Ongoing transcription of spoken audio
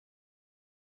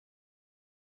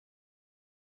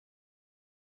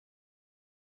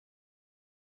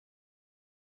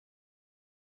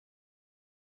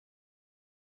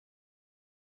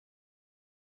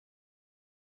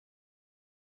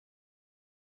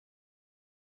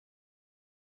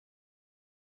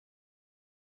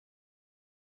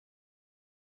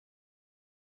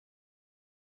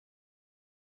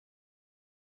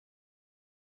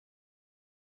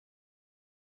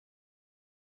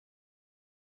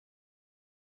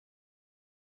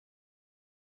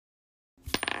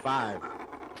5,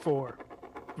 4,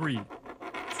 3,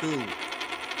 2,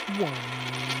 1.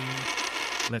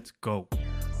 let's go.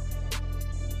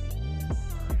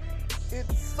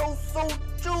 It's so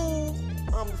true.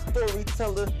 I'm the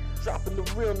storyteller, dropping the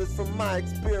realness from my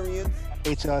experience.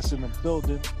 HLS in the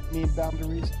building. Me and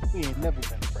Boundaries, we ain't never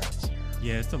been friends.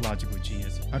 Yeah, it's the logical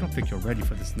genius. I don't think you're ready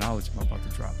for this knowledge I'm about to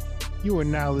drop. You are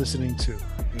now listening to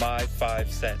My 5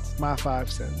 cents. My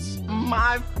 5 Cents.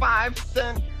 My 5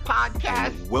 Cent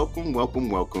Podcast. And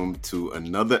welcome to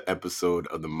another episode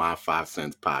of the My 5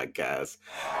 Cents Podcast.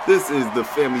 This is the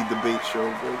family debate show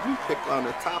where we pick on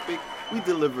a topic, we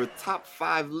deliver top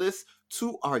 5 lists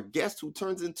to our guest who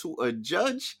turns into a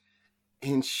judge,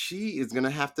 and she is going to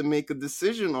have to make a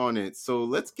decision on it. So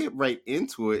let's get right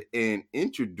into it and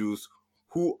introduce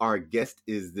who our guest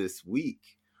is this week.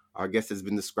 Our guest has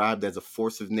been described as a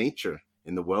force of nature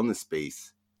in the wellness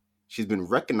space. She's been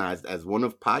recognized as one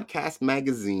of Podcast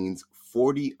Magazine's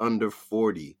 40 Under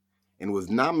 40 and was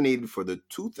nominated for the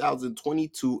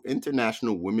 2022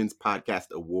 International Women's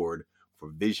Podcast Award for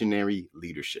Visionary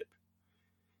Leadership.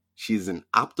 She's an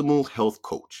optimal health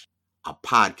coach, a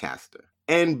podcaster,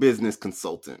 and business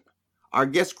consultant. Our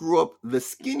guest grew up the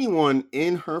skinny one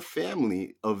in her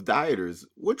family of dieters,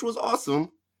 which was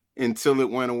awesome until it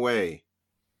went away.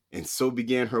 And so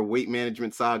began her weight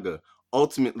management saga.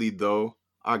 Ultimately, though,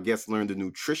 our guest learned a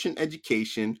nutrition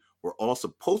education we're all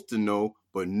supposed to know,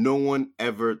 but no one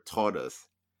ever taught us.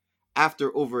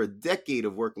 After over a decade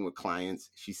of working with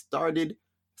clients, she started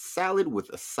Salad with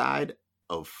a Side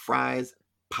of Fries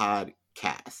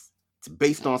podcast. It's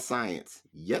based on science,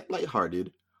 yet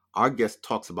lighthearted. Our guest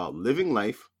talks about living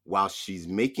life while she's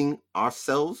making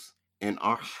ourselves and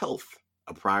our health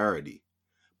a priority.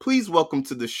 Please welcome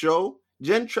to the show,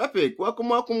 Jen Trepic. Welcome.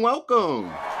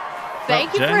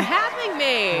 Thank you for having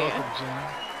me. Welcome, Jen.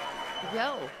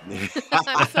 Yo,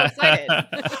 I'm so excited.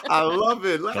 I love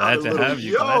it. Glad to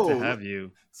have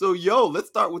you. So, let's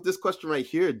start with this question right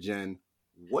here, Jen.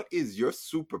 What is your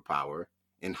superpower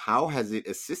and how has it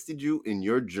assisted you in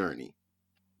your journey?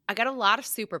 I got a lot of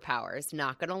superpowers,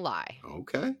 not going to lie.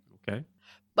 Okay.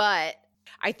 But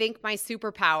I think my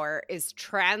superpower is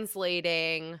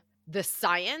translating the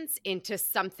science into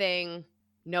something,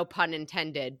 no pun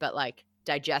intended, but like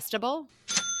digestible.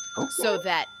 Okay. So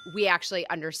that we actually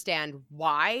understand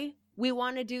why we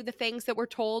want to do the things that we're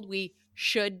told we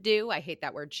should do. I hate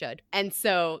that word should. And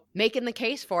so making the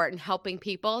case for it and helping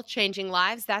people, changing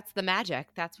lives, that's the magic.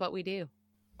 That's what we do.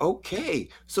 Okay.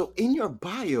 So in your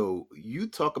bio, you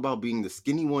talk about being the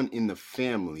skinny one in the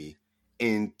family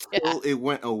until it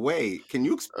went away. Can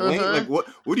you explain? Like what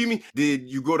do you mean? Did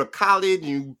you go to college and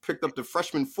you picked up the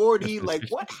freshman 40? Like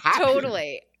what happened?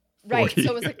 Totally. Right. 40.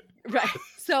 So it was like, right.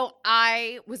 So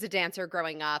I was a dancer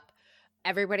growing up.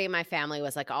 Everybody in my family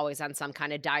was like always on some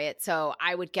kind of diet. So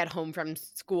I would get home from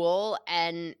school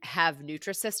and have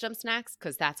Nutrisystem snacks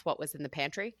because that's what was in the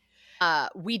pantry.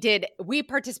 We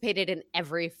participated in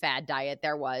every fad diet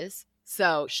there was.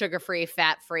 So sugar-free,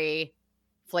 fat-free,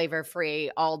 flavor-free,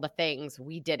 all the things.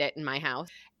 We did it in my house.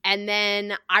 And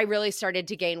then I really started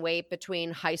to gain weight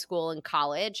between high school and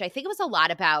college. I think it was a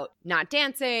lot about not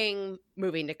dancing,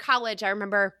 moving to college. I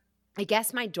remember, I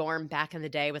guess my dorm back in the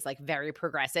day was like very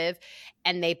progressive,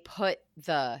 and they put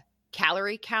the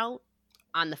calorie count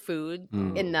on the food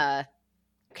in the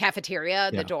cafeteria,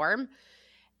 the dorm.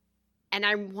 And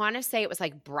I want to say it was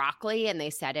like broccoli, and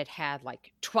they said it had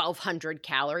like 1,200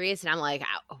 calories. And I'm like,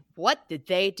 what did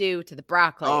they do to the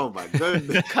broccoli? Oh, my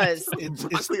goodness. Because It's on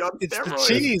the steroids.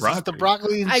 cheese. It's the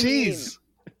broccoli and cheese.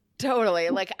 Totally.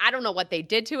 Like, I don't know what they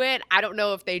did to it. I don't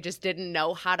know if they just didn't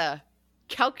know how to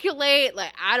calculate.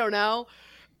 Like, I don't know.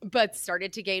 But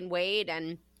started to gain weight.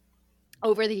 And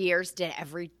over the years, did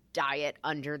every diet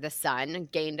under the sun,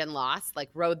 gained and lost,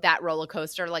 like rode that roller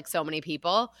coaster like so many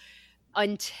people.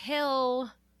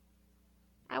 Until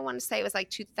I want to say it was like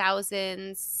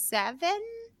 2007,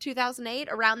 2008,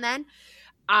 around then,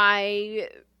 I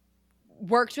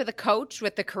worked with a coach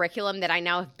with the curriculum that I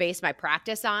now have based my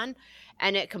practice on,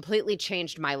 and it completely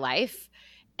changed my life.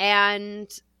 And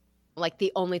like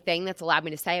the only thing that's allowed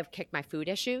me to say, I've kicked my food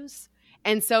issues.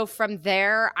 And so from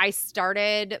there, I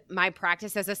started my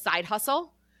practice as a side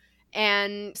hustle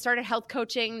and started health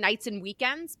coaching nights and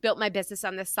weekends, built my business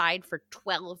on the side for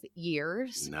 12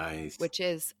 years. Nice. Which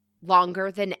is longer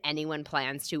than anyone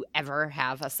plans to ever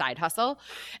have a side hustle.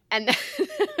 And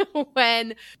then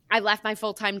when I left my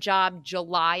full-time job,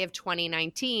 July of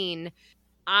 2019,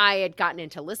 I had gotten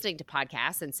into listening to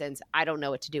podcasts. And since I don't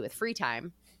know what to do with free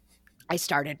time, I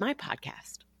started my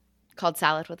podcast called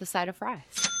Salad with a Side of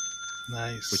Fries.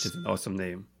 Nice. Which is an awesome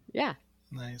name. Yeah.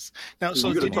 Nice. Now, So so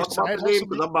you're going did to your talk about side the name? hustle?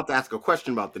 Because I'm about to ask a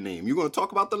question about the name. You're going to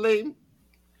talk about the name?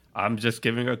 I'm just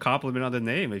giving a compliment on the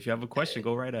name. If you have a question,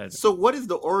 go right ahead. So what is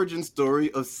the origin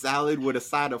story of salad with a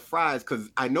side of fries? Because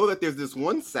I know that there's this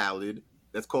one salad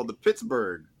that's called the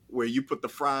Pittsburgh, where you put the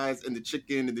fries and the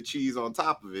chicken and the cheese on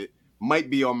top of it. Might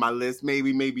be on my list,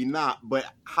 maybe, maybe not. But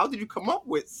how did you come up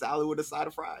with salad with a side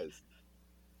of fries?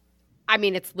 I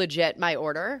mean, it's legit my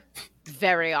order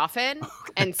very often.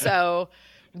 And so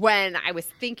when I was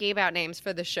thinking about names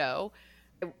for the show,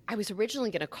 I was originally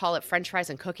going to call it French fries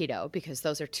and cookie dough because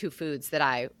those are two foods that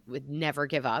I would never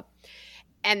give up.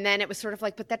 And then it was sort of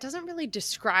like, but that doesn't really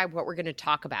describe what we're going to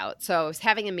talk about. So I was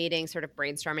having a meeting, sort of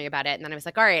brainstorming about it. And then I was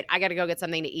like, all right, I got to go get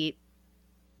something to eat.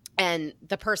 And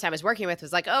the person I was working with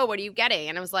was like, oh, what are you getting?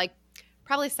 And I was like,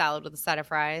 probably salad with a side of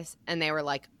fries. And they were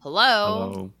like,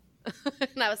 hello.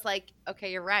 And I was like,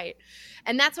 okay, you're right.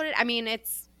 And that's what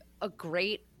it's a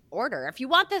great order. If you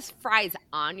want this fries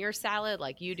on your salad,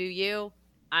 like you do you,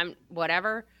 I'm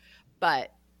whatever.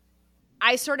 But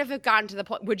I sort of have gotten to the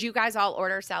point. Would you guys all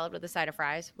order salad with a side of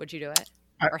fries? Would you do it?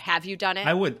 Or have you done it?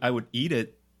 I would eat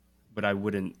it, but I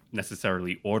wouldn't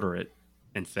necessarily order it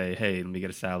and say, hey, let me get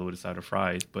a salad with a side of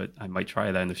fries. But I might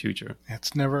try that in the future.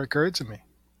 It's never occurred to me.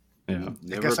 Yeah.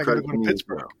 I guess I gotta go to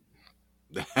Pittsburgh.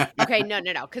 Okay, no.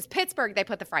 Because Pittsburgh, they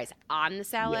put the fries on the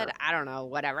salad. Yeah. I don't know,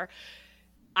 whatever.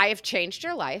 I have changed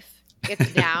your life.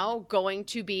 It's now going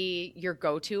to be your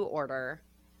go-to order.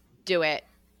 Do it.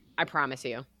 I promise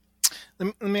you.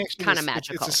 Let me ask you kind this. of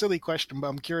magical. It's a silly question, but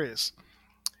I'm curious.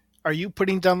 Are you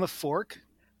putting down the fork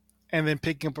and then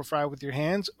picking up a fry with your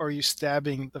hands, or are you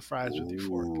stabbing the fries with your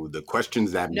fork? The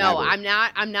questions that No,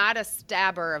 matter. I'm not a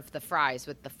stabber of the fries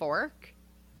with the fork,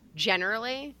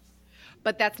 generally.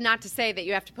 But that's not to say that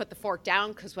you have to put the fork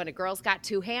down, because when a girl's got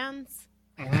two hands...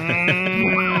 You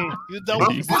double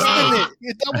fisted it.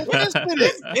 You double fisted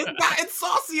it. It's gotten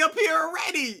saucy up here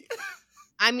already.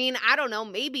 I mean, I don't know,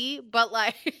 maybe, but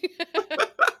like,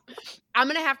 I'm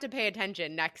going to have to pay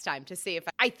attention next time to see if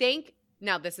I think,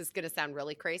 now this is going to sound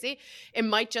really crazy. It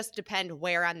might just depend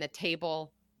where on the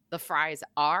table the fries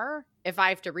are. If I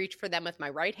have to reach for them with my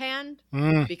right hand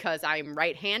because I'm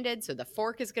right-handed, so the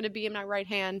fork is going to be in my right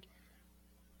hand.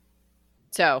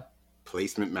 So.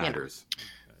 Placement matters.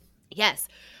 Yes,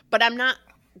 but I'm not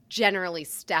generally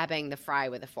stabbing the fry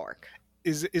with a fork.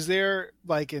 Is there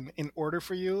like an order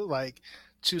for you, like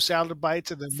 2 salad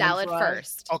bites and then salad one fry?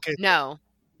 First? Okay. No,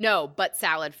 but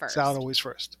salad first. Salad always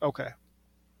first. Okay.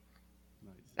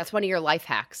 That's one of your life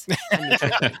hacks.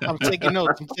 I'm taking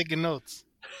notes.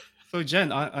 So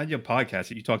Jen, on your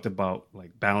podcast, you talked about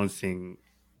like balancing,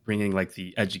 bringing like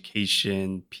the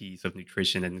education piece of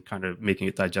nutrition and kind of making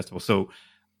it digestible. So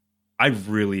I've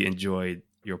really enjoyed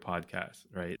your podcast,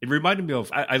 right? It reminded me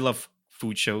of, I love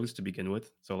food shows to begin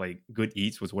with. So like Good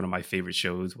Eats was one of my favorite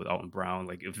shows with Alton Brown,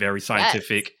 like very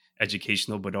scientific,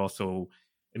 educational, but also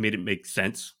it made it make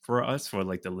sense for us, for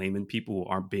like the layman people who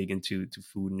aren't big into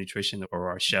food and nutrition, or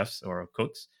our chefs or our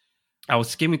cooks. I was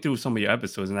skimming through some of your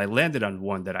episodes and I landed on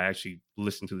one that I actually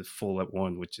listened to the full at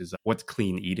one, which is What's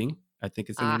Clean Eating, I think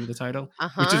is the name of the title,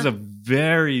 which is a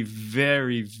very,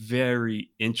 very, very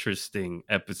interesting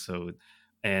episode.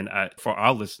 And for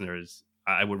our listeners,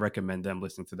 I would recommend them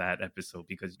listening to that episode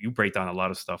because you break down a lot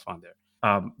of stuff on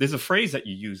there. There's a phrase that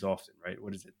you use often, right?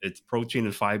 What is it? It's protein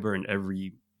and fiber in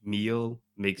every meal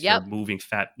makes your moving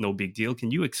fat no big deal. Can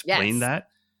you explain that?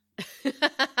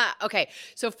 Okay.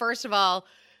 So first of all,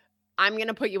 I'm going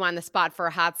to put you on the spot for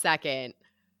a hot second.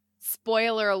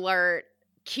 Spoiler alert,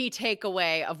 key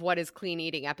takeaway of What is Clean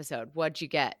Eating episode. What'd you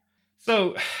get?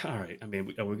 So, all right. I mean,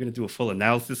 we're going to do a full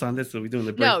analysis on this. So we're doing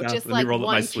the breakdown. No, just Let like me roll one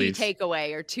up my key sleeves.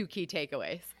 takeaway or 2 key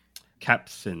takeaways.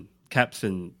 Capsaicin.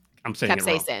 I'm saying it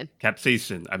wrong.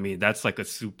 Capsaicin. I mean, that's like a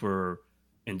super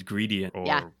ingredient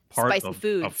or part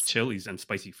of chilies and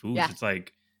spicy foods. Yeah. It's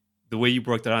like the way you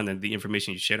broke that on and the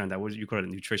information you shared on that. What did you call it? A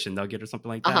nutrition nugget or something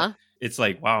like that? It's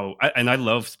like, wow. And I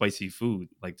love spicy food.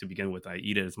 Like to begin with, I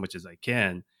eat it as much as I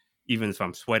can. Even if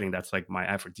I'm sweating, that's like my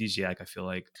aphrodisiac, I feel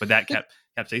like. But that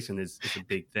capsaicin is a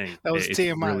big thing. That was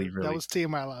TMI. Really, really... That was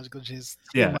TMI, logical jizz.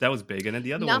 Yeah, that was big. And then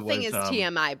the other one was... Nothing is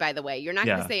TMI, by the way. You're not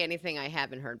going to say anything I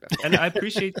haven't heard before. And I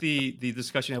appreciate the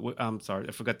discussion. I'm sorry,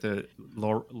 I forgot the...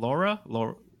 Laura?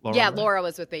 Yeah, right? Laura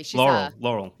was with me. She's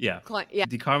Laurel, yeah. Yeah.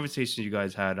 The conversation you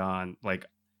guys had on, like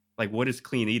what is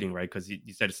clean eating, right? Because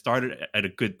you said it started at a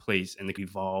good place and it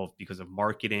evolved because of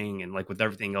marketing and like with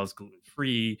everything else,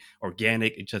 gluten-free,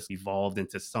 organic, it just evolved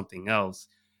into something else.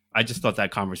 I just thought that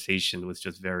conversation was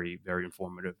just very, very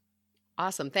informative.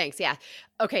 Awesome. Thanks. Yeah.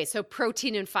 Okay. So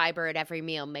protein and fiber at every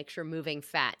meal makes your moving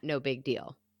fat no big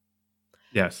deal.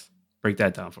 Yes. Break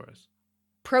that down for us.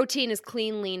 Protein is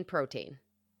clean, lean protein.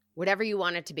 Whatever you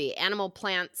want it to be. Animal,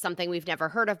 plant, something we've never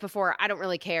heard of before. I don't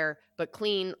really care, but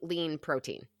clean, lean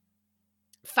protein.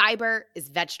 Fiber is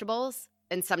vegetables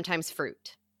and sometimes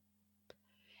fruit.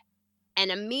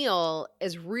 And a meal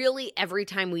is really every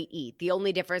time we eat. The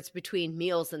only difference between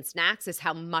meals and snacks is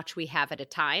how much we have at a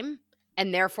time,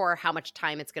 and therefore how much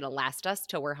time it's going to last us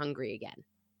till we're hungry again.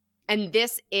 And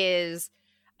this is,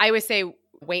 I always say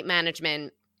weight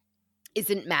management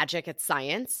isn't magic, it's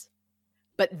science.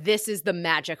 But this is the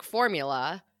magic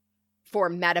formula for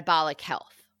metabolic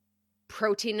health.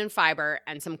 Protein and fiber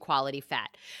and some quality fat.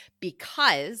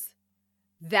 Because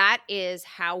that is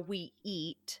how we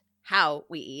eat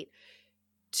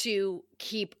to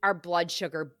keep our blood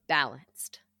sugar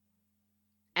balanced.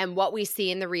 And what we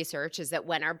see in the research is that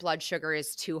when our blood sugar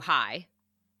is too high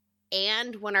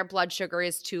and when our blood sugar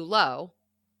is too low,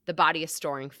 the body is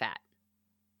storing fat.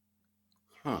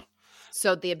 Huh.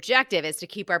 So the objective is to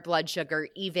keep our blood sugar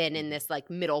even in this like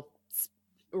middle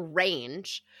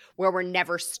range where we're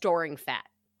never storing fat.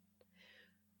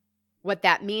 What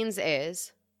that means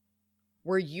is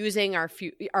we're using our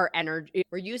energy,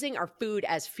 we're using our food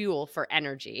as fuel for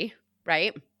energy,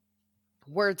 right?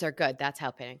 Words are good. That's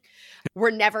helping.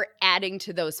 We're never adding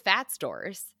to those fat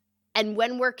stores. And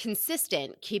when we're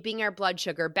consistent, keeping our blood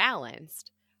sugar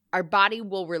balanced, our body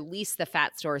will release the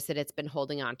fat stores that it's been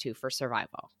holding on to for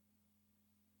survival.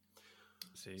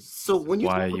 See, So when you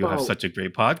why talk you about have such a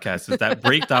great podcast is that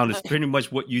breakdown is pretty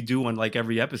much what you do on like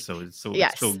every episode. So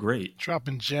Yes. It's so great.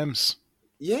 Dropping gems.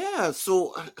 yeah,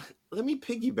 so let me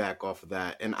piggyback off of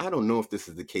that, and I don't know if this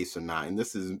is the case or not, and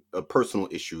this is a personal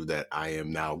issue that I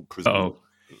am now presuming.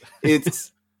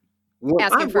 It's when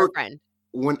Asking for a work, friend.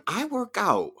 when I work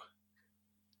out,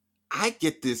 I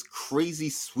get this crazy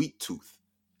sweet tooth.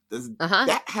 Does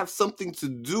that have something to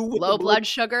do with Low the blood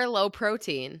sugar, low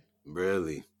protein.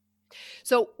 Really?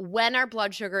 So when our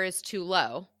blood sugar is too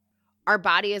low, our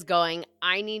body is going,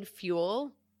 I need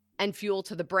fuel and fuel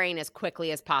to the brain as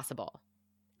quickly as possible.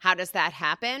 How does that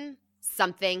happen?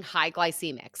 Something high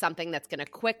glycemic, something that's going to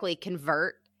quickly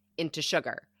convert into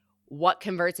sugar. What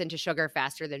converts into sugar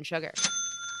faster than sugar?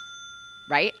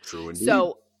 Right? True indeed.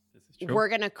 So This is true. we're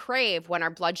going to crave, when our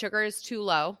blood sugar is too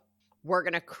low, we're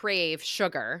going to crave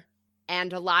sugar.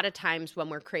 And a lot of times when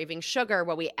we're craving sugar,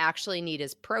 what we actually need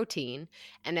is protein.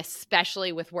 And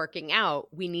especially with working out,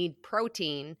 we need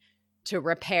protein to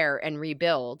repair and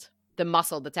rebuild the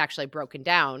muscle that's actually broken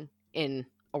down in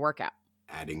a workout.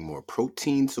 Adding more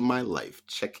protein to my life.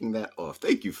 Checking that off.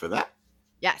 Thank you for that.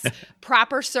 Yes.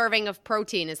 Proper serving of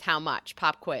protein is how much?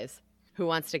 Pop quiz. Who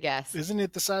wants to guess? Isn't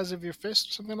it the size of your fist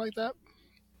or something like that?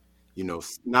 You know,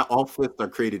 not all fists are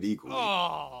created equally.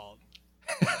 Oh.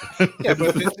 Yeah,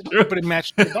 but it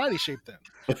matched your body shape then.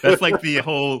 That's like the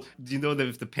whole, do you know that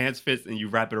if the pants fits and you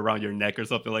wrap it around your neck or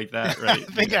something like that, right?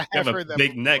 I think I You have a heard that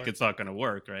big before. neck, it's not going to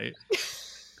work, right?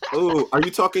 Oh, are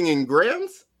you talking in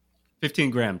grams?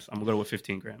 15 grams. I'm going to go with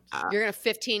 15 grams. You're going to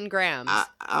 15 grams.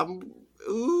 I'm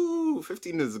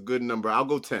 15 is a good number. I'll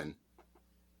go 10.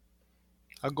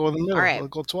 I'll go in the middle. All right. I'll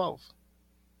go 12.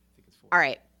 All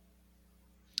right.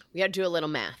 We got to do a little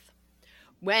math.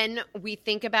 When we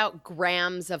think about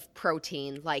grams of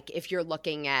protein, like if you're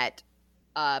looking at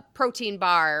a protein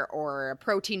bar or a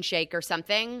protein shake or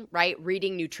something, right?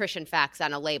 Reading nutrition facts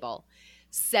on a label,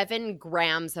 7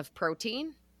 grams of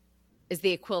protein is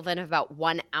the equivalent of about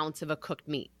 1 ounce of a cooked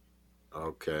meat.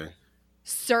 Okay.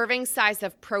 Serving size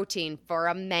of protein for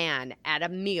a man at a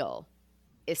meal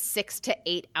is 6 to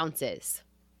 8 ounces.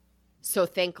 So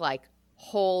think like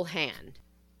whole hand.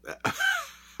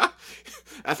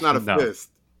 That's not a No. fist.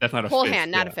 That's not a Whole fist.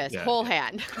 hand, not a Yeah, fist. yeah, Whole yeah.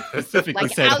 hand. Specifically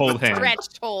Like said whole hand.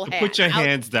 outstretched whole hand. Put your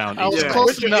hands down. I was Yeah.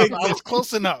 close Put your enough. hands I was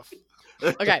close enough.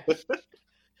 Okay.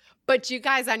 But you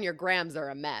guys on your grams are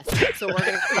a mess. So we're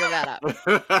going to clear that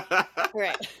up.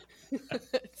 Right.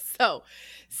 So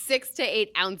 6 to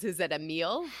 8 ounces at a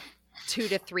meal, 2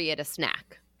 to 3 at a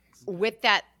snack. With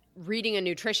that, reading a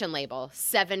nutrition label,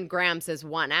 7 grams is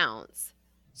 1 ounce.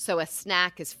 So a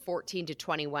snack is 14 to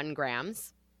 21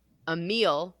 grams. A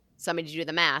meal, somebody do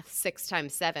the math, 6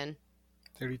 times 7,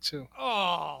 32.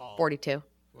 42.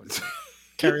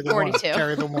 Carry the 42. one.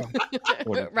 Carry the one.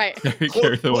 Right.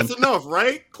 Carry the one. Close enough,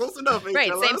 right? Close enough.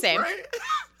 Right, HLS, same. Right?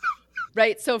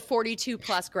 Right. So 42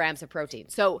 plus grams of protein.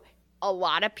 So a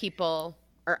lot of people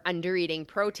are under eating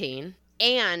protein.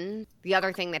 And the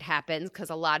other thing that happens, because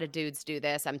a lot of dudes do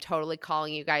this, I'm totally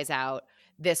calling you guys out.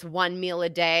 This one meal a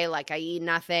day, like I eat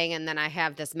nothing and then I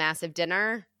have this massive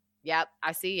dinner. Yep,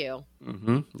 I see you.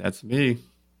 Mm-hmm. That's me.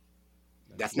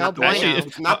 That's No not the bueno. way. Actually,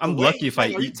 It's not the I'm way. lucky if I Are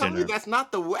you eat telling me dinner. that's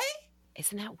not the way?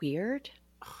 Isn't that weird?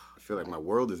 feel like my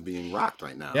world is being rocked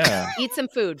right now. Yeah. Eat some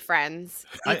food, friends.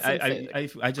 Eat some food.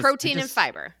 I just Protein and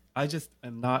fiber. I just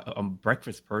am not a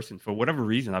breakfast person for whatever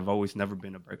reason. I've always never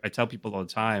been a breakfast. I tell people all the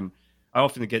time. I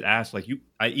often get asked like,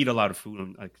 I eat a lot of food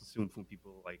and I consume food.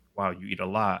 People are like, wow, you eat a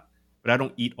lot, but I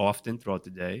don't eat often throughout the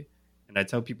day. And I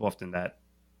tell people often that,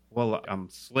 well, I'm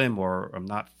slim or I'm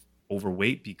not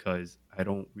overweight because I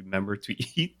don't remember to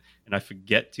eat and I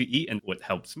forget to eat. And what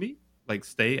helps me like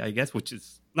stay, I guess, which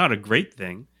is not a great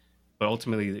thing, but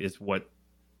ultimately it's what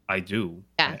I do.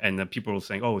 Yeah. And then people are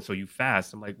saying, oh, so you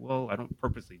fast. I'm like, well, I don't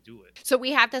purposely do it. So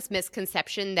we have this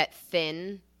misconception that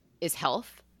thin is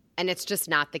health, and it's just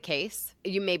not the case.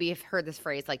 You maybe have heard this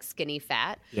phrase like skinny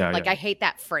fat. Yeah. Like I hate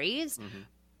that phrase,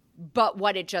 but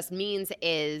what it just means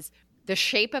is the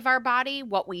shape of our body,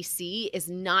 what we see is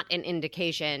not an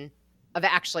indication of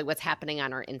actually what's happening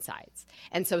on our insides.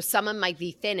 And so someone might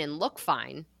be thin and look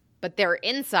fine, but their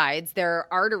insides, their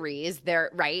arteries,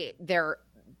 their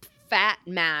fat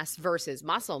mass versus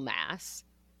muscle mass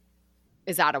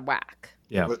is out of whack.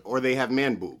 Yeah. Or they have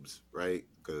man boobs, right?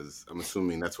 Because I'm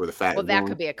assuming that's where the fat Well, is that going.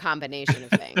 could be a combination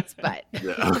of things, but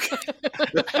Yeah, okay.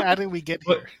 How did we get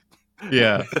here?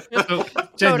 Yeah. So,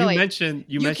 Jen, Totally. you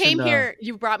you mentioned came here,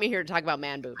 you brought me here to talk about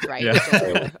man boobs, right? Yeah.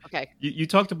 Just- okay. You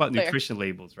talked about Clear. nutrition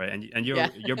labels, right? And you're Yeah.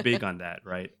 you're big on that,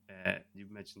 right? You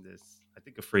mentioned this, I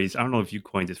think a phrase, I don't know if you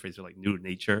coined this phrase, like new to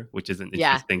nature, which is an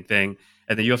Yeah. interesting thing.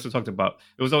 And then you also talked about,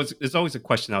 there's always a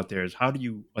question out there is how do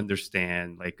you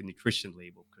understand like a nutrition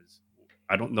label? Because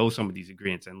I don't know some of these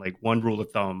ingredients. And like one rule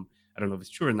of thumb, I don't know if it's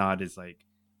true or not, is like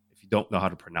if you don't know how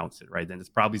to pronounce it, right, then it's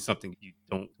probably something you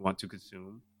don't want to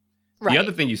consume. Right. The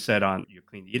other thing you said on your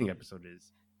clean eating episode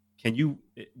is,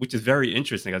 which is very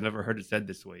interesting, I've never heard it said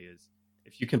this way, is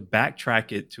if you can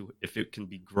backtrack it to if it can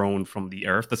be grown from the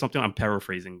earth. That's something I'm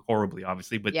paraphrasing horribly,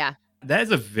 obviously, but Yeah. that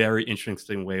is a very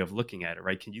interesting way of looking at it,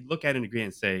 right? Can you look at an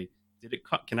ingredient and say,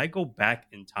 can I go back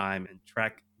in time and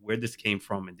track where this came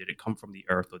from, and did it come from the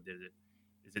earth, or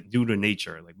is it due to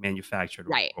nature, like manufactured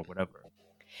Right. or whatever?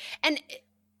 And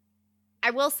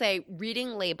I will say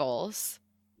reading labels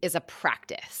is a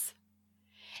practice.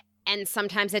 And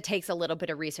sometimes it takes a little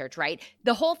bit of research, right?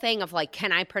 The whole thing of like,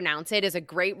 can I pronounce it is a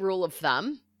great rule of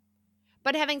thumb.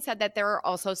 But having said that, there are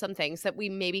also some things that we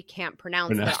maybe can't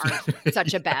pronounce that aren't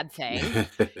such a bad thing,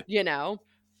 you know?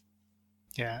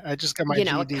 Yeah, I just got my You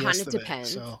know, it GED kinda yesterday,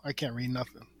 depends. so I can't read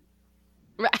nothing.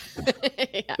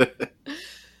 Right. Yeah.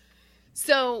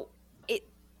 So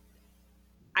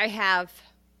I have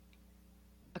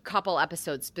a couple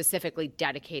episodes specifically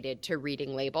dedicated to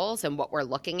reading labels and what we're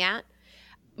looking at.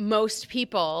 Most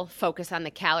people focus on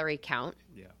the calorie count.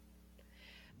 Yeah.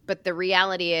 But the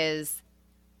reality is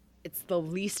it's the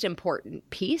least important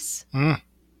piece. Mm.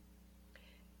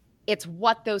 It's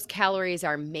what those calories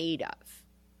are made of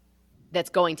that's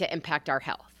going to impact our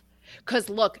health. Because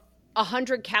look,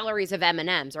 100 calories of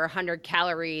M&Ms or 100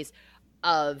 calories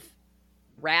of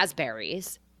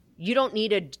raspberries, you don't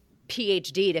need a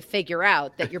PhD to figure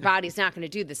out that your body's not going to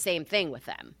do the same thing with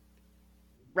them,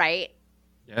 right?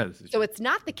 Yeah. So it's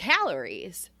not the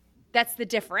calories. That's the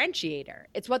differentiator.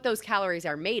 It's what those calories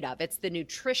are made of. It's the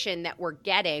nutrition that we're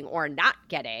getting or not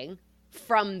getting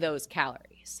from those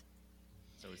calories.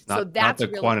 So it's not that's the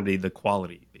really- quantity, the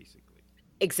quality, basically.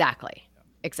 Exactly.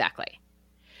 Exactly.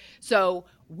 So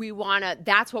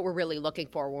that's what we're really looking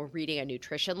for when we're reading a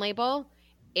nutrition label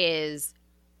is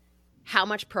how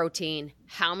much protein,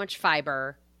 how much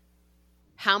fiber,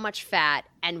 how much fat,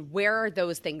 and where are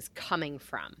those things coming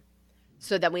from?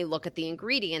 So then we look at the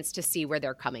ingredients to see where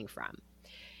they're coming from.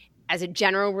 As a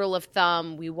general rule of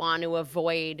thumb, we want to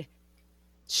avoid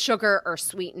sugar or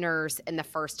sweeteners in the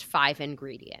first 5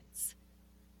 ingredients.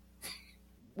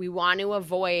 We want to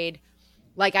avoid,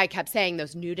 like I kept saying,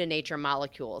 those new to nature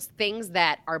molecules, things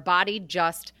that our body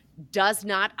just does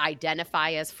not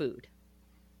identify as food.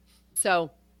 So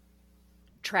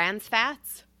trans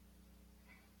fats,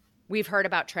 we've heard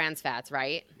about trans fats,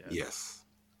 right? Yes.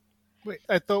 Wait,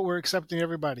 I thought we're accepting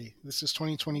everybody. This is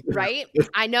 2023. Right?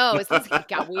 I know. It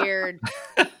got weird.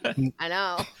 I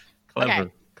know. Clever.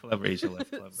 Okay. Clever, HLS,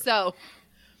 clever. So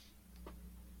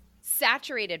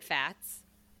saturated fats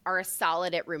are a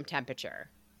solid at room temperature.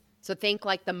 So think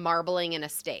like the marbling in a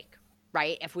steak,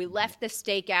 right? If we left the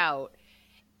steak out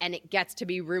and it gets to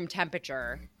be room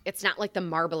temperature, it's not like the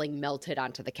marbling melted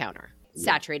onto the counter.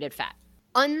 Saturated fat.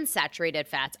 Unsaturated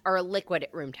fats are a liquid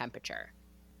at room temperature.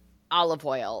 Olive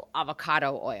oil,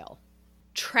 avocado oil.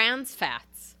 Trans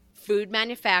fats, food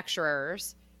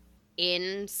manufacturers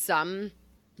in some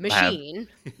machine,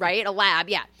 right? A lab,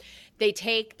 yeah. They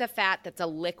take the fat that's a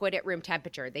liquid at room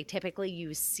temperature. They typically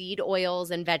use seed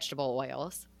oils and vegetable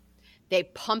oils. They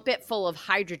pump it full of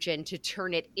hydrogen to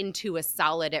turn it into a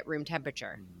solid at room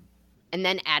temperature, and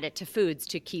then add it to foods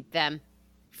to keep them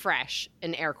fresh,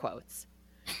 in air quotes.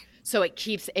 So it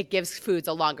gives foods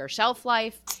a longer shelf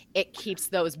life. It keeps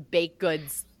those baked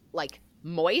goods like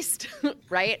moist,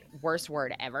 right? Worst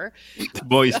word ever.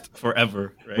 Moist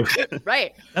forever, right?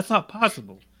 Right. That's not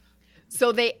possible.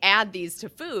 So they add these to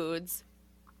foods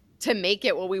to make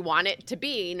it what we want it to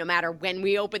be, no matter when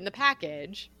we open the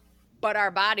package. But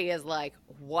our body is like,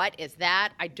 what is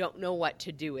that? I don't know what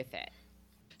to do with it.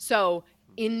 So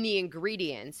in the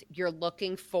ingredients, you're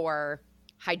looking for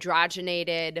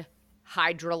hydrogenated,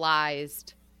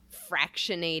 hydrolyzed,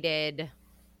 fractionated, I'm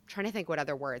trying to think what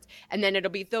other words. And then it'll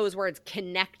be those words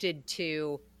connected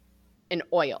to an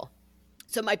oil.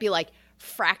 So it might be like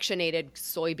fractionated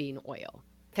soybean oil,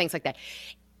 things like that.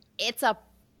 It's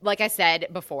like I said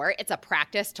before, it's a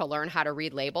practice to learn how to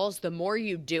read labels. The more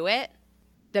you do it,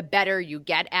 the better you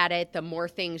get at it, the more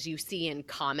things you see in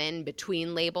common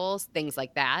between labels, things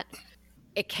like that.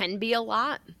 It can be a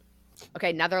lot.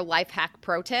 Okay, another life hack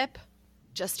pro tip.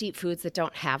 Just eat foods that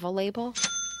don't have a label.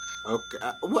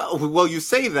 Okay. Well, you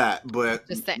say that, but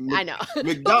I know.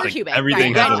 McDonald's, human,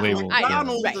 everything right? has a label.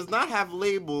 McDonald's Right. does not have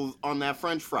labels on that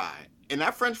French fry, and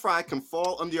that French fry can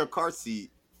fall under your car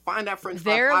seat. Find that French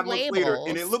fry Their 5 months later, and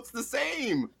it labels- looks the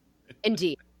same.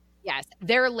 Indeed. Yes.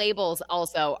 Their labels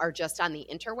also are just on the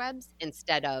interwebs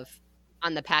instead of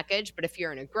on the package. But if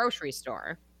you're in a grocery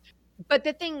store, but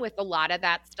the thing with a lot of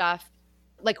that stuff,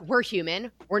 like we're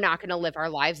human, we're not going to live our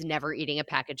lives never eating a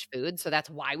packaged food. So that's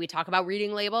why we talk about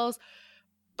reading labels.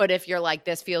 But if you're like,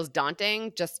 this feels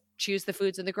daunting, just choose the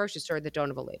foods in the grocery store that don't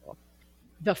have a label.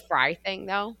 The fry thing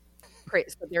though, great.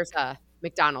 So there's a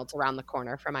McDonald's around the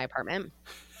corner from my apartment.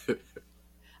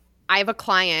 I have a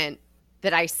client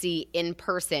that I see in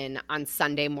person on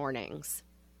Sunday mornings.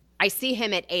 I see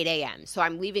him at 8 a.m. So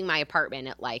I'm leaving my apartment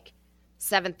at like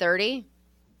 7:30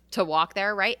 to walk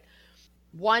there, right?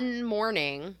 One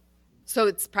morning, so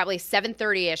it's probably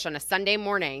 7:30-ish on a Sunday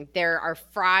morning, there are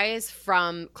fries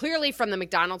clearly from the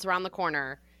McDonald's around the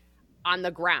corner on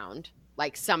the ground,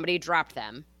 like somebody dropped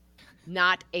them.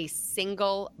 Not a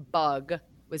single bug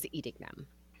was eating them.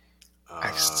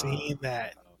 I've seen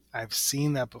that. I've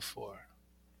seen that before.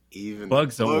 Even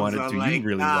Bugs don't want it. Do like, you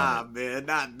really nah, want man,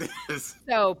 not this.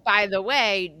 So, by the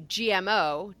way,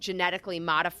 GMO, genetically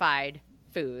modified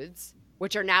foods,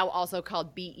 which are now also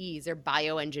called BEs or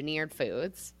bioengineered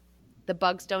foods, the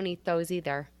bugs don't eat those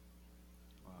either.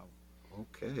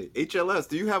 Okay. HLS,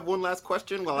 do you have one last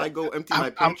question while I go empty my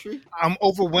pantry? I'm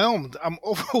overwhelmed. I'm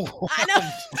overwhelmed. I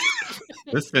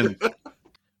know. Listen,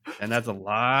 and that's a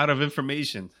lot of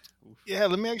information. Yeah,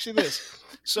 let me ask you this.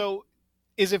 So,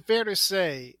 is it fair to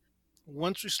say,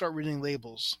 once we start reading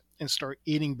labels and start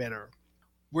eating better,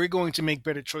 we're going to make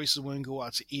better choices when we go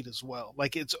out to eat as well?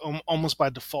 Like it's almost by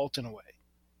default in a way.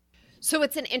 So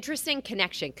it's an interesting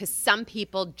connection because some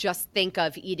people just think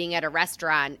of eating at a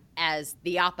restaurant as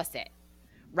the opposite,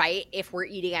 right? If we're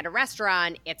eating at a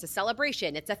restaurant, it's a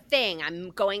celebration. It's a thing. I'm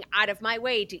going out of my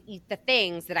way to eat the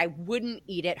things that I wouldn't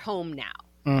eat at home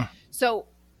now. So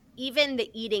even the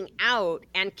eating out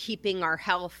and keeping our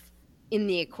health in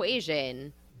the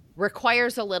equation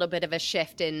requires a little bit of a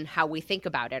shift in how we think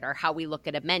about it or how we look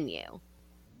at a menu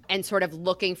and sort of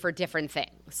looking for different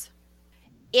things.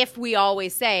 If we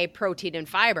always say protein and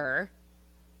fiber,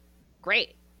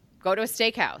 great. Go to a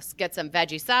steakhouse, get some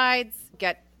veggie sides,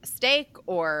 get a steak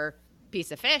or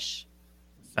piece of fish.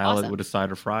 Salad Awesome. with a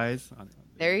side of fries.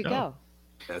 There you go.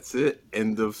 That's it.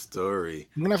 End of story.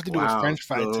 I'm gonna have to do a French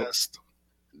fry test.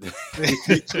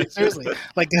 Seriously,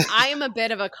 like I am a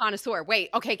bit of a connoisseur. Wait,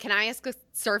 okay, can I ask a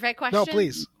survey question? no,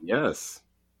 please. Yes.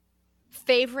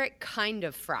 Favorite kind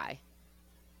of fry?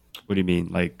 What do you mean?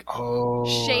 Like,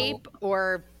 Shape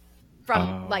or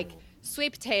from Oh. like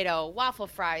sweet potato, waffle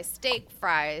fries, steak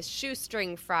fries,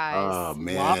 shoestring fries, Oh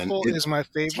man. Waffle is my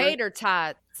favorite. tater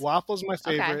tots. Waffle's my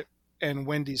Okay. favorite, and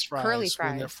Wendy's fries, Curly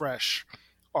when they're fries. fresh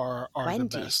are the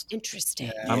Wendy's. best. Interesting.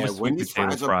 Yeah. I'm Yeah, a sweet Wendy's potato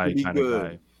fries are fry pretty kind of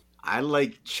good. guy. I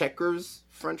like Checkers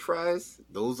French fries.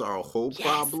 Those are a whole Yes.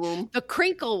 problem. The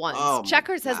crinkle ones. Oh, my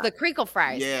Checkers has God. the crinkle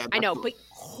fries. Yeah, I know, that's but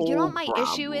a whole you know what my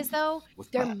issue problem is though?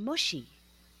 with They're that. mushy.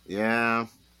 Yeah.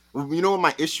 Well, you know what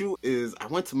my issue is? I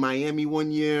went to Miami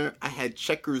one year. I had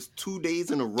Checkers 2 days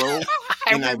in a row,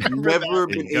 and I've never There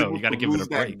been you go. able You gotta to give it a lose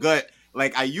that break. gut.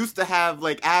 Like I used to have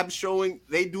like abs showing.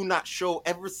 They do not show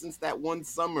ever since that one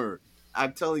summer.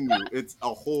 I'm telling you, it's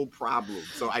a whole problem.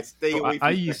 So I stay So away from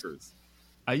I used- Checkers.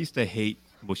 I used to hate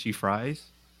mushy fries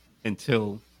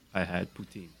until I had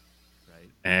poutine, right?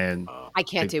 And I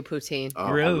can't do poutine. Oh,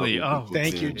 I really, love oh,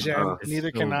 Thank you, poutine. Jen. it's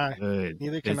Neither so can I. good.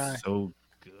 Neither can It's I. So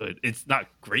good. It's not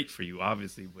great for you,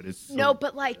 obviously, but it's so No,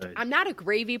 but like good. I'm not a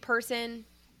gravy person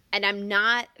and I'm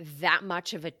not that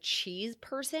much of a cheese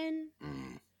person.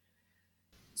 Mm.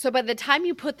 So by the time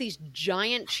you put these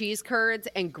giant cheese curds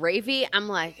and gravy, I'm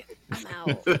like, I'm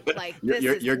out. Like this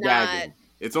is You're not. gagging.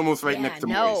 It's almost right Yeah, next to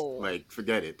no. moist. Like,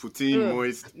 forget it. Poutine, Ugh.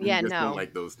 moist. Yeah, you just no. don't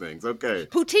like those things. Okay.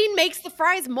 Poutine makes the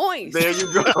fries moist. There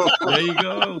you go. There you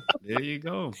go. There you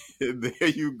go. There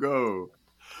you go.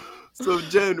 So,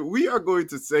 Jen, we are going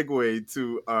to segue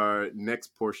to our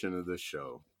next portion of the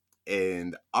show.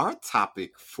 And our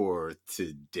topic for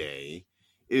today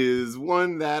is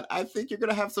one that I think you're going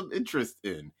to have some interest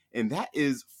in. And that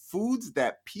is foods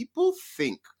that people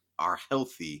think are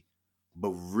healthy, but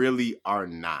really are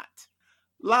not.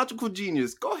 Logical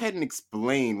Genius, go ahead and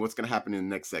explain what's going to happen in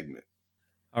the next segment.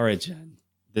 All right, Jen.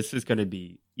 This is going to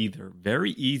be either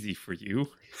very easy for you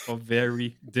or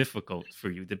very difficult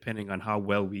for you, depending on how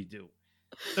well we do.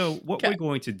 So what we're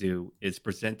going to do is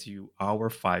present to you our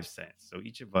 5 cents. So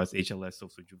each of us, HLS,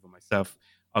 Social Juve, and myself,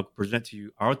 I'll present to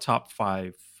you our top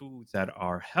 5 foods that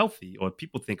are healthy or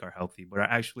people think are healthy, but are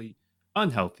actually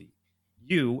unhealthy.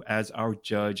 You, as our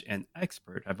judge and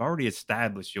expert, have already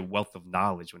established your wealth of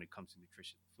knowledge when it comes to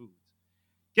nutrition and foods.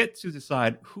 Get to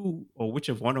decide who or which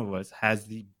of one of us has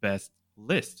the best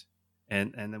list.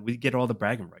 And then we get all the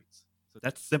bragging rights. So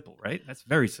that's simple, right? That's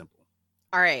very simple.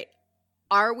 All right.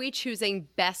 Are we choosing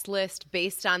best list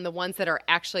based on the ones that are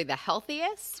actually the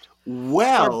healthiest?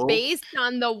 Well, or based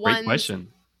on the Great ones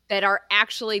question. that are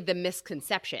actually the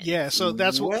misconception? Yeah, so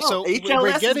that's what. well, So HLS we're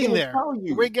is getting gonna there. tell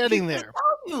you. We're getting He's there.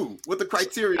 gonna tell you what the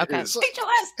criteria Okay. is.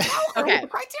 HLS, tell her Okay. what the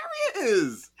criteria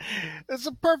is. It's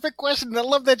a perfect question. I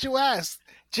love that you asked,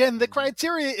 Jen. The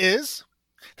criteria is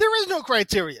there is no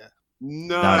criteria.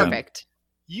 None. Perfect.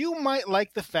 You might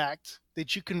like the fact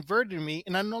that you converted me,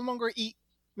 and I no longer eat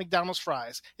McDonald's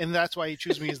fries, and that's why you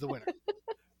choose me as the winner.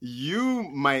 You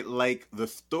might like the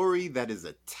story that is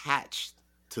attached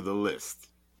to the list.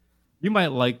 You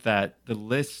might like that the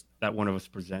list that one of us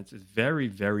presents is very,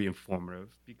 very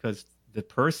informative because the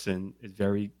person is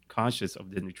very conscious of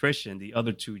the nutrition. The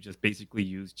other two just basically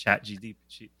use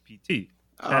ChatGPT.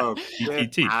 Oh,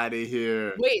 get GPT. out of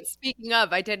here. Wait, speaking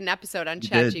of, I did an episode on You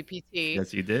did. ChatGPT.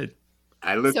 Yes, you did.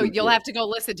 I So listened you'll to have to go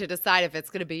listen to decide if it's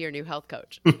going to be your new health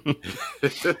coach.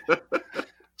 it.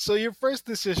 So your first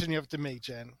decision you have to make,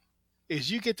 Jen,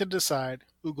 is you get to decide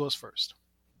who goes first.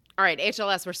 All right,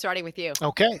 HLS, we're starting with you.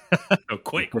 Okay, Oh,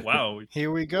 quick. Wow.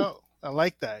 here we go. I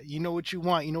like that. You know what you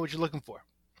want. You know what you're looking for.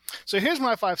 So here's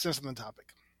my 5 cents on the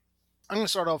topic. I'm going to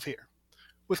start off here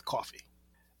with coffee.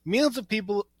 Millions of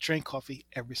people drink coffee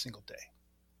every single day.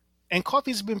 And coffee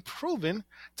has been proven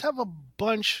to have a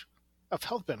bunch of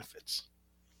health benefits.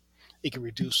 It can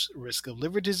reduce risk of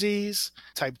liver disease,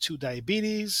 type 2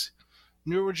 diabetes,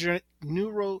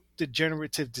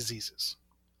 neurodegenerative diseases.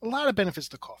 A lot of benefits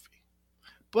to coffee.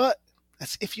 But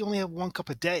that's if you only have 1 cup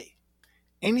a day.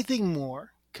 Anything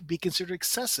more could be considered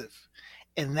excessive.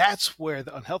 And that's where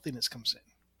the unhealthiness comes in.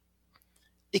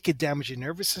 It could damage your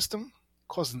nervous system,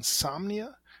 cause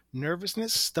insomnia,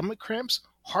 nervousness, stomach cramps,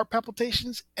 heart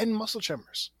palpitations, and muscle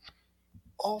tremors.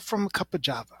 All from a cup of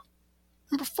Java.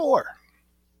 Number 4,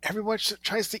 everyone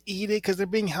tries to eat it because they're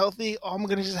being healthy. Oh, I'm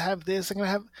gonna just have this. I'm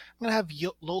gonna have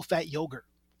low-fat yogurt.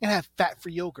 I'm gonna have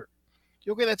fat-free yogurt.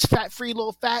 Yogurt that's fat-free,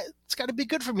 low-fat. It's got to be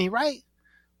good for me, right?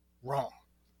 Wrong.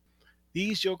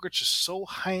 These yogurts are so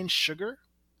high in sugar,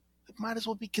 it might as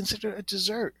well be considered a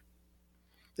dessert.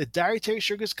 The dietary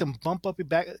sugars can bump up your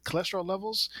cholesterol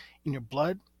levels in your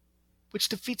blood, which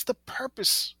defeats the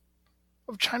purpose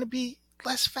of trying to be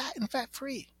less fat and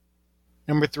fat-free.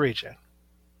 Number 3, Jen.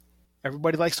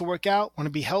 Everybody likes to work out, want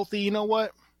to be healthy. You know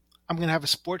what? I'm going to have a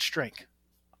sports drink.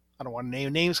 I don't want to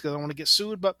name names because I don't want to get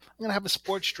sued, but I'm going to have a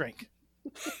sports drink.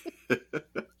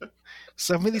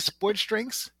 Some of these sports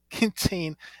drinks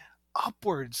contain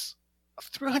upwards of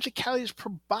 300 calories per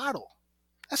bottle.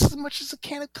 That's as much as a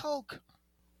can of Coke.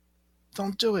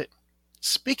 Don't do it.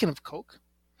 Speaking of Coke,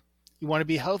 you want to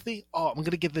be healthy? Oh, I'm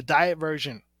going to get the diet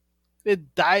version. The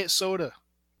diet soda.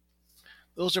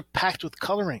 Those are packed with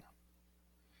coloring.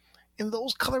 And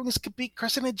those colorings could be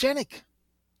carcinogenic.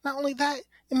 Not only that,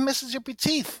 it messes up your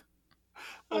teeth.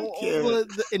 All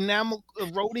the enamel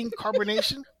eroding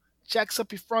carbonation jacks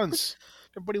up your fronts.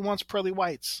 Everybody wants pearly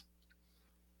whites.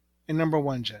 And number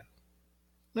 1, Jen.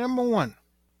 Number 1.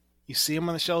 You see them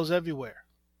on the shelves everywhere.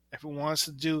 Everyone wants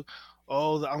to do,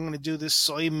 I'm going to do this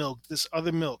soy milk, this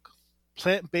other milk.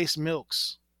 Plant-based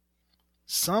milks.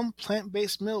 Some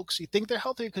plant-based milks, you think they're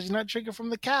healthier because you're not drinking from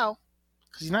the cow.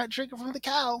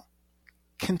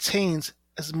 Contains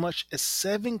as much as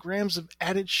 7 grams of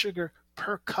added sugar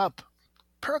per cup.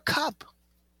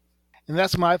 And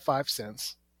that's my 5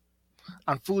 cents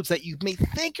on foods that you may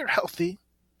think are healthy,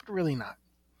 but really not.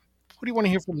 What do you want to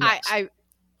hear from next?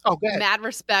 Oh, go ahead. Mad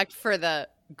respect for the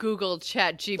Google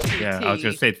Chat GPT. Yeah, I was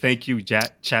gonna say thank you,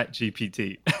 Chat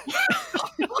GPT.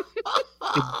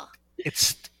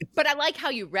 But I like how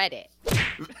you read it.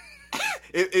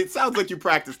 It sounds like you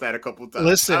practiced that a couple times.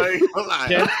 Listen, I ain't gonna lie.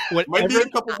 Jen, Might need a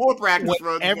couple more practice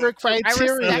runs. whatever criteria,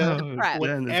 I respect the prep.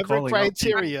 whatever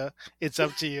criteria, it's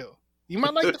up to you. You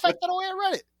might like the fact that I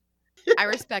read it. I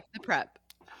respect the prep.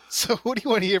 So what do you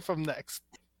want to hear from next?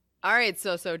 All right,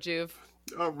 so Juve.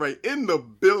 All right, in the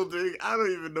building. I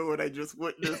don't even know what I just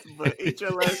witnessed, but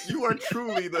HLS, you are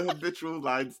truly the habitual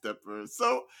line stepper.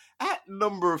 So at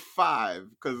number 5,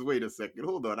 because wait a second,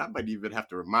 hold on. I might even have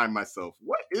to remind myself,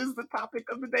 what is the topic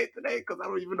of the day today? Because I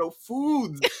don't even know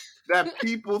foods that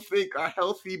people think are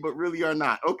healthy but really are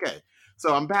not. Okay,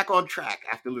 so I'm back on track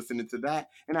after listening to that.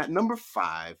 And at number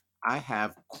 5, I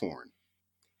have corn.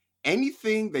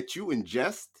 Anything that you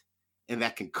ingest and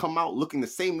that can come out looking the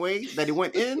same way that it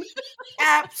went in?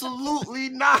 Absolutely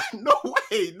not. No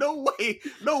way. No way.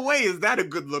 No way is that a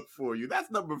good look for you. That's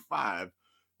number 5.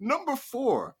 Number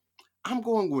 4, I'm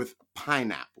going with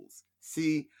pineapples.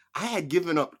 See, I had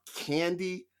given up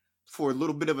candy for a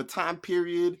little bit of a time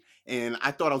period, and I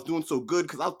thought I was doing so good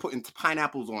because I was putting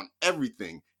pineapples on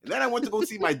everything. And then I went to go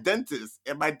see my dentist,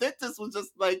 and my dentist was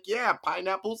just like, yeah,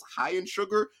 pineapples, high in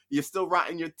sugar, you're still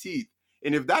rotting your teeth.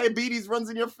 And if diabetes runs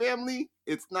in your family,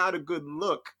 it's not a good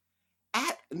look.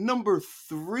 At number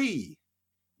 3,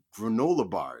 granola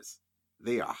bars.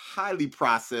 They are highly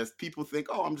processed. People think,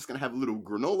 oh, I'm just going to have a little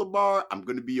granola bar. I'm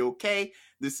going to be okay.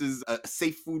 This is a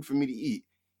safe food for me to eat.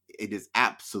 It is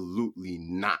absolutely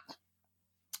not.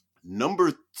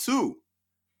 Number 2,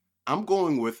 I'm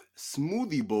going with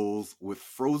smoothie bowls with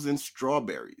frozen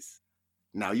strawberries.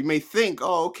 Now, you may think,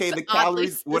 oh, okay, the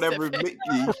calories, whatever it may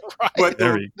be, Right. but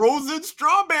the frozen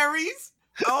strawberries,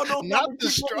 oh, no, Not the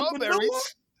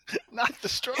strawberries. Not the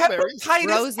strawberries. Hepatitis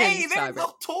Frozen A, there's a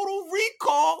strawberries. total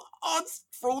recall on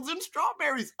frozen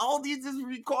strawberries. All these is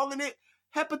recalling it.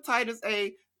 Hepatitis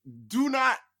A, do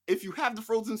not, if you have the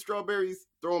frozen strawberries,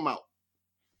 throw them out.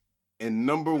 And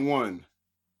number 1,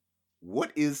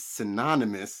 what is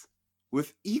synonymous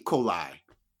with E. coli?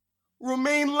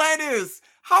 Romaine lettuce.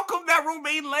 How come that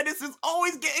romaine lettuce is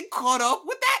always getting caught up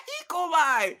with that E.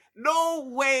 coli? No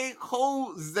way,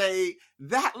 Jose.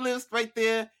 That list right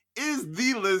there is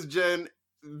the list, Jen.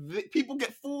 People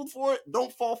get fooled for it.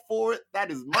 Don't fall for it.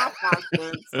 That is my 5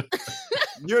 cents.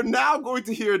 You're now going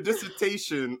to hear a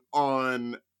dissertation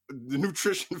on the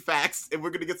nutrition facts, and we're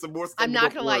going to get some more stuff. I'm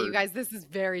not going to lie, you guys, this is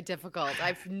very difficult. I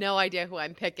have no idea who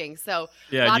I'm picking. So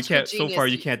yeah, you can't. genius, so far,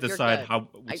 you can't decide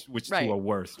which right. two are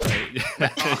worse, right?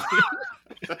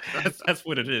 that's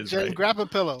what it is. Jen, right? grab a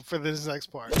pillow for this next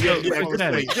part. Good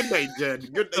night, Jen.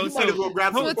 You might as well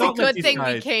grab So some it's a coffee. good thing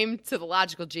we came to the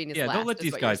logical genius Yeah, last. don't let is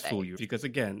these what you're guys saying. fool you. Because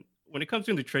again, when it comes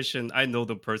to nutrition, I know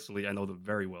them personally. I know them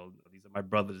very well. These are my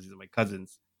brothers. These are my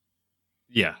cousins.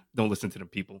 Yeah, don't listen to them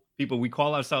people. We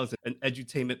call ourselves an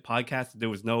edutainment podcast. There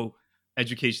was no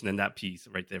education in that piece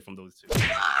right there from those two.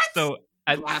 So,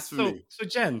 so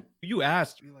Jen, you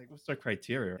asked, you're like, what's our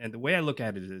criteria? And the way I look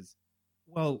at it is,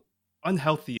 well,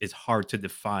 unhealthy is hard to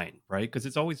define, right? Because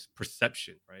it's always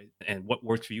perception, right? And what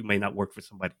works for you may not work for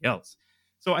somebody else.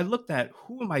 So I looked at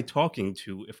who am I talking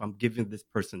to if I'm giving this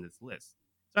person this list?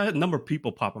 So I had a number of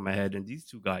people pop in my head, and these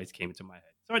two guys came into my head.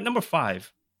 So at number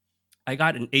 5, I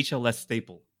got an HLS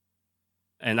staple.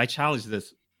 And I challenge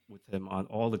this with him on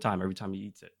all the time, every time he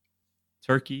eats it.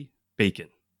 Turkey, bacon,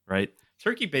 right?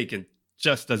 Turkey bacon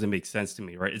just doesn't make sense to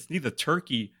me, right? It's neither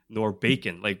turkey nor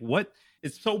bacon. Like what?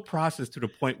 It's so processed to the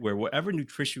point where whatever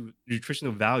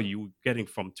nutritional value you're getting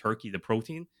from turkey, the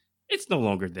protein, it's no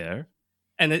longer there.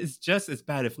 And it's just as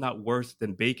bad, if not worse,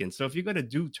 than bacon. So if you're going to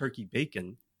do turkey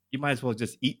bacon, you might as well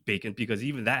just eat bacon because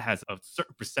even that has a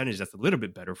certain percentage that's a little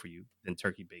bit better for you than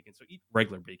turkey bacon. So eat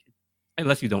regular bacon,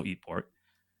 unless you don't eat pork.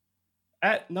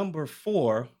 At number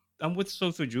 4, I'm with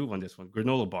Soso Juve on this one.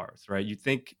 Granola bars, right? You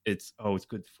think it's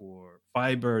good for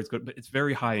fiber, it's good, but it's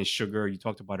very high in sugar. You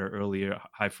talked about it earlier,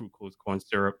 high fructose corn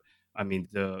syrup. I mean,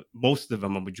 most of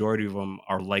them, a majority of them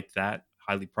are like that,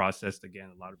 highly processed.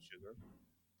 Again, a lot of sugar.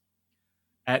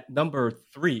 At number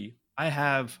 3, I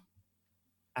have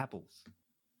apples.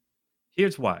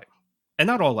 Here's why. And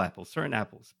not all apples, certain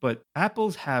apples, but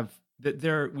apples have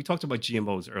we talked about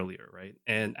GMOs earlier, right?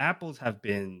 And apples have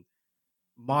been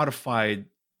modified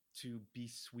to be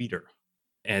sweeter,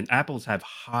 and apples have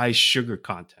high sugar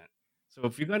content. So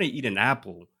if you're going to eat an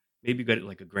apple, maybe get it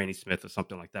like a Granny Smith or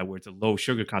something like that, where it's a low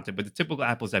sugar content. But the typical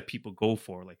apples that people go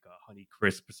for, like a Honey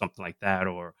Crisp or something like that,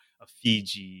 or a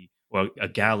Fiji well, a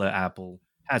gala apple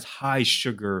has high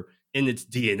sugar in its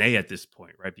DNA at this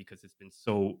point, right? Because it's been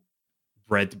so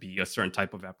bred to be a certain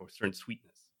type of apple, a certain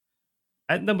sweetness.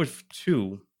 At number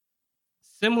 2,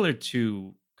 similar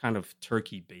to kind of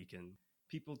turkey bacon,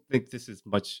 people think this is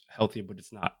much healthier, but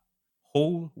it's not.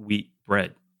 Whole wheat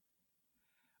bread.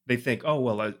 They think, oh,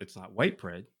 well, it's not white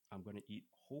bread. I'm going to eat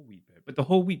whole wheat bread. But the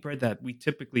whole wheat bread that we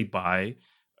typically buy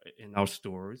in our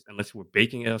stores, unless we're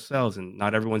baking it ourselves, and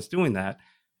not everyone's doing that,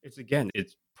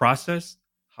 it's processed,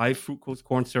 high fructose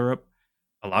corn syrup,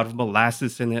 a lot of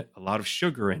molasses in it, a lot of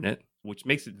sugar in it, which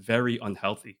makes it very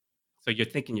unhealthy. So you're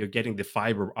thinking you're getting the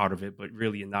fiber out of it, but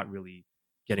really you're not really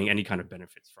getting any kind of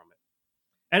benefits from it.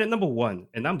 And at number 1,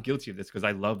 and I'm guilty of this because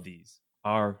I love these,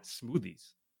 are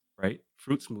smoothies, right?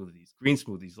 Fruit smoothies, green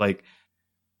smoothies, like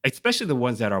especially the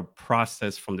ones that are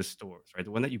processed from the stores, right?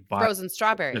 The one that you buy. Frozen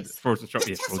strawberries. Frozen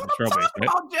strawberries, right?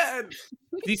 Jen.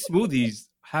 These smoothies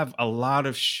have a lot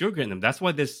of sugar in them. That's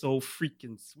why they're so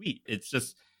freaking sweet. It's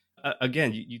just,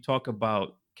 again, you talk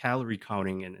about calorie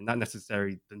counting and not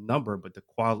necessarily the number, but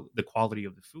the quality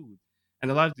of the food.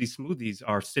 And a lot of these smoothies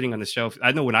are sitting on the shelf.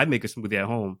 I know when I make a smoothie at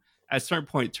home, at a certain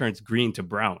point, it turns green to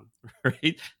brown,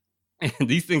 right? And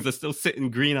these things are still sitting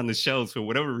green on the shelves for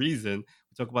whatever reason.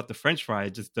 We talk about the French fry,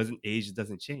 it just doesn't age, it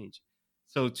doesn't change.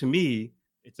 So to me,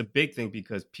 it's a big thing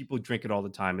because people drink it all the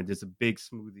time. And there's a big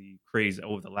smoothie craze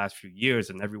over the last few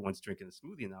years, and everyone's drinking a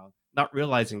smoothie now, not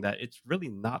realizing that it's really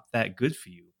not that good for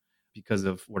you because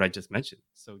of what I just mentioned.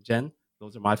 So, Jen,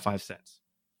 those are my 5 cents.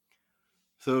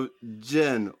 So,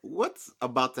 Jen, what's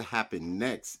about to happen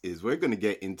next is we're going to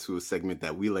get into a segment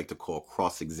that we like to call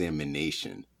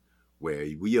cross-examination, where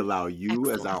we allow you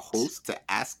as our host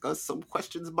to ask us some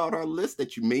questions about our list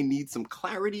that you may need some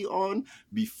clarity on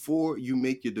before you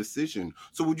make your decision.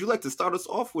 So would you like to start us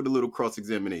off with a little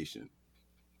cross-examination?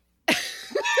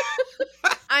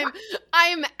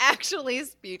 I'm actually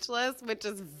speechless, which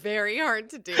is very hard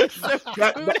to do. So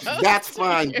that's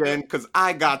fine, Jen, because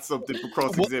I got something for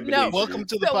cross-examination. No, welcome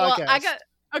to the podcast. I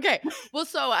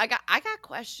got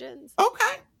questions.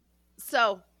 Okay.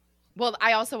 So,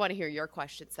 I also want to hear your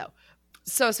questions, though.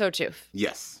 So, Juf.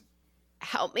 Yes.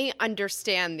 Help me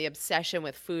understand the obsession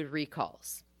with food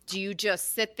recalls. Do you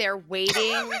just sit there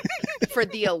waiting for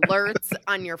the alerts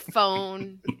on your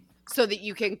phone so that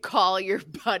you can call your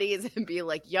buddies and be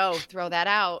like, yo, throw that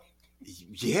out?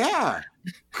 Yeah,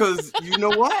 because you know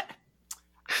what?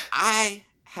 I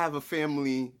have a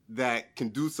family that can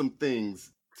do some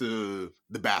things to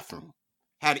the bathroom.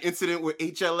 Had an incident with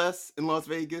HLS in Las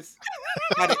Vegas.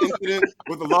 Had an incident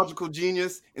with a logical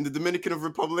genius in the Dominican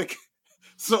Republic.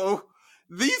 So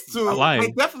these two,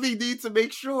 I definitely need to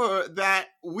make sure that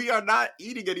we are not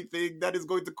eating anything that is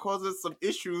going to cause us some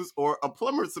issues or a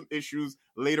plumber some issues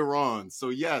later on. So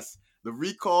yes, the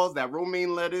recalls, that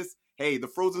romaine lettuce, hey, the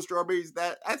frozen strawberries,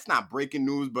 that's not breaking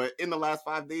news, but in the last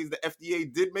 5 days, the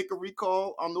FDA did make a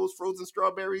recall on those frozen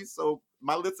strawberries. So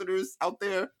my listeners out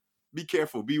there, be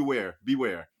careful, beware.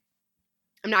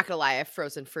 I'm not going to lie, I have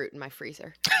frozen fruit in my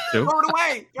freezer. Throw it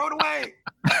away.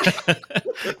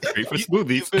 Great for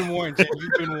smoothies. You've been warned, Jen.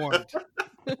 You've been warned.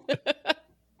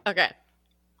 Okay.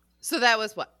 So that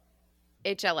was what?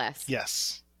 HLS.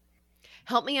 Yes.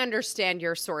 Help me understand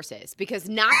your sources, because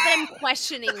not that I'm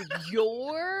questioning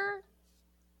your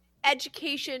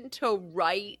education to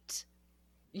write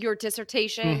your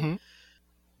dissertation,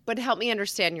 but help me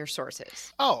understand your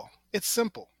sources. Oh, it's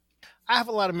simple. I have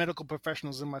a lot of medical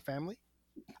professionals in my family.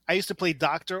 I used to play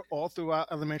doctor all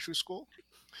throughout elementary school.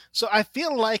 So I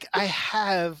feel like I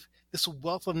have this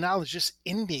wealth of knowledge just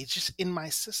in me, just in my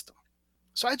system.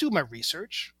 So I do my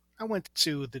research. I went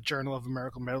to the Journal of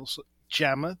American Medical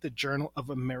JAMA, the Journal of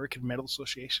American Medical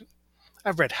Association.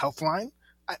 I've read Healthline.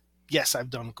 Yes, I've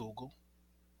done Google.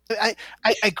 I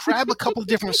grab a couple of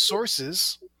different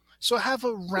sources, so I have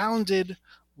a rounded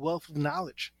wealth of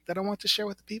knowledge that I want to share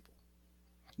with the people.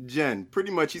 Jen,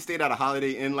 pretty much he stayed at a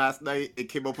Holiday Inn last night and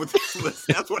came up with this list.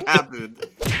 That's what happened.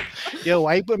 Yo,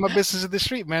 why you put my business in the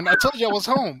street, man? I told you I was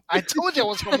home. You're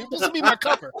supposed to be my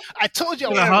cover. I told you I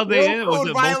was home. Holiday Inn was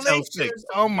a Motel 6.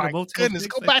 Oh my goodness.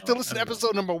 Go back to listen to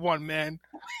episode number 1, man.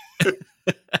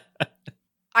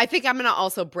 I think I'm going to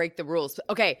also break the rules.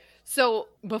 Okay, so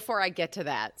before I get to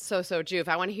that, so Juve,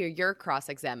 I want to hear your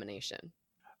cross-examination.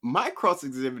 My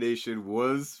cross-examination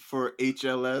was for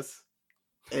HLS.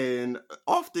 And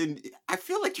often, I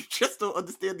feel like you just don't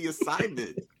understand the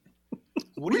assignment.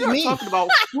 What do you mean? We are talking about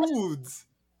foods,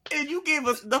 and you gave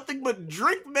us nothing but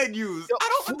drink menus.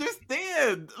 I don't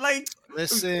understand. Like,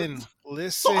 listen.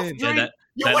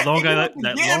 Yeah, that Long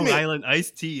Island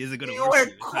iced tea isn't going to work. You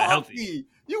went coffee.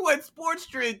 You went sports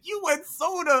drink. You went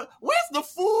soda. Where's the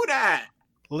food at?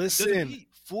 Listen,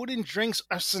 food and drinks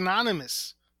are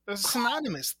synonymous. They're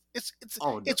synonymous.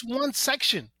 It's one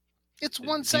section. It's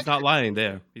one He's section. not lying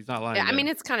there. He's not lying. Yeah, I there. mean,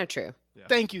 it's kind of true. Yeah.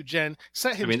 Thank you, Jen.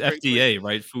 Set him I mean, straight, FDA, please.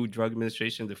 right? Food Drug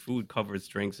Administration. The food covers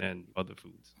drinks and other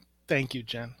foods. Thank you,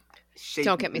 Jen.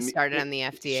 Don't get me started on the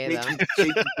FDA, though.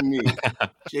 Shaky to me.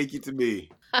 Shaky to me.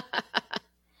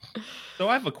 So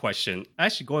I have a question.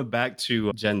 Actually, going back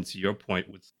to Jen, to your point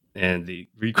and the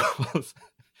recalls.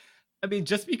 I mean,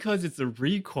 just because it's a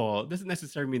recall doesn't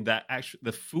necessarily mean that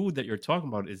the food that you're talking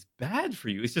about is bad for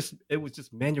you. It was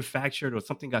just manufactured or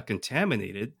something got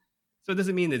contaminated. So it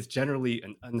doesn't mean it's generally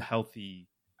an unhealthy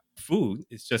food.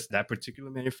 It's just that particular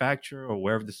manufacturer or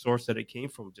wherever the source that it came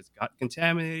from just got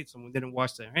contaminated. Someone didn't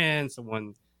wash their hands.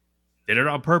 Someone did it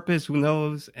on purpose, who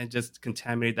knows, and just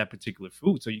contaminate that particular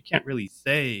food. So you can't really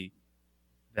say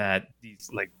that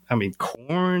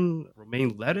corn,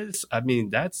 romaine lettuce. I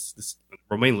mean,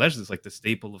 romaine lettuce is like the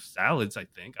staple of salads, I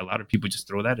think. A lot of people just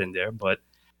throw that in there, but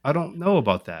I don't know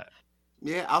about that.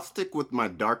 Yeah, I'll stick with my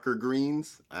darker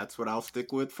greens. That's what I'll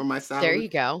stick with for my salad. There you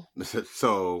go.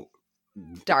 So,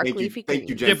 Dark thank leafy you, thank you,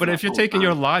 greens. Jen, Yeah, but for if you're that. taking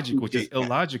your logic, which is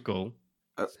illogical,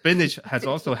 Uh, spinach has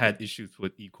also had issues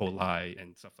with E. coli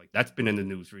and stuff like that. That's been in the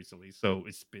news recently. So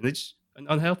is spinach an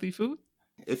unhealthy food?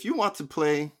 If you want to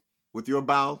play with your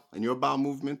bowel and your bowel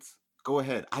movements, go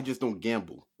ahead. I just don't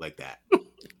gamble like that.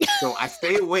 So I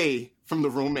stay away from the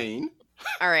romaine,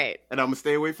 All right. and I'm going to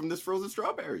stay away from this frozen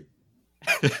strawberry.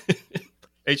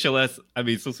 HLS, I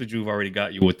mean, Social Juve already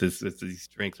got you with these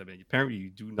drinks. I mean, apparently you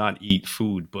do not eat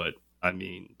food, but I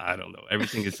mean, I don't know.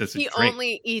 Everything is just a He drink.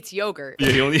 only eats yogurt Yeah,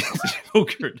 he only eats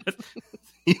yogurt. That's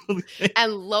the only thing.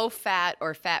 and low-fat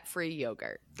or fat-free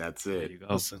yogurt. That's There it. you go.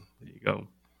 Listen. There you go.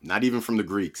 Not even from the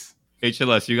Greeks.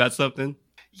 HLS, you got something?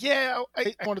 Yeah,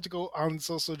 I wanted to go on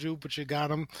Social Juve, but you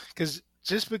got him. Because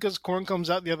just because corn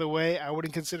comes out the other way, I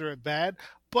wouldn't consider it bad.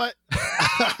 But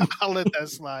I'll let that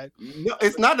slide. No,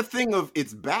 it's not a thing of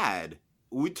it's bad.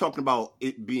 We're talking about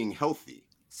it being healthy.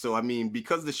 So, I mean,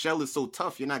 because the shell is so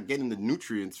tough, you're not getting the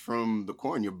nutrients from the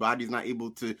corn. Your body's not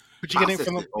able to But you're getting process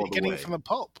it from the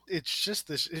pulp. It's just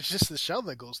the shell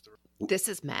that goes through. This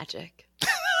is magic.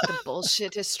 The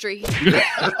bullshit history.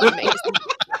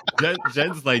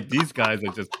 Jen's like, these guys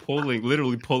are just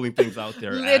literally pulling things out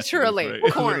there. Literally.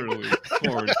 Corn.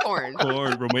 Literally. Corn.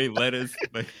 Corn, romaine lettuce.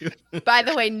 By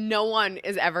the way, no one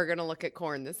is ever going to look at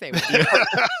corn the same way.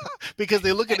 Because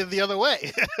they look at it the other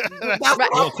way. Right.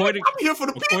 Well, I'm here for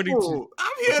the people.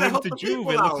 I'm here to help the Juve,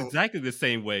 people it looks out. exactly the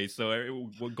same way. So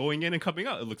going in and coming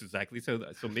out, it looks exactly so.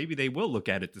 So maybe they will look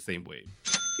at it the same way.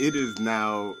 It is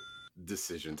now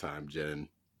decision time, Jen.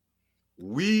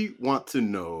 We want to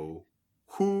know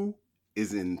who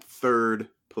is in third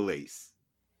place.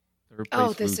 Third Oh,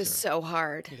 place this loser. is so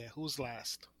hard. Yeah, who's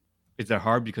last? Is it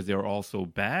hard because they're all so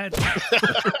bad?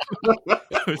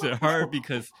 Or is it hard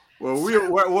because Well,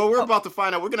 we're about to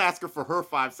find out. We're gonna ask her for her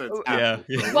 5 cents. Yeah, after,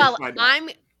 yeah. so we'll Well, find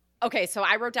out. okay, so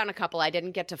I wrote down a couple. I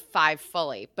didn't get to 5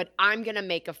 fully, but I'm going to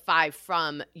make a 5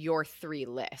 from your 3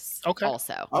 lists Okay.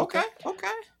 also. Okay.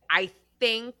 I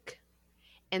think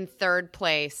in third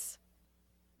place,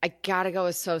 I got to go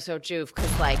with So Juve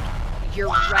because, like, your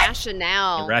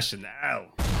rationale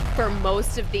for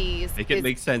most of these make it is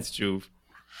make sense, Juve?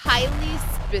 highly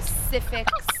specific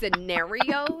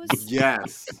scenarios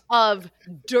Yes. of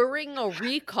during a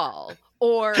recall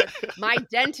or my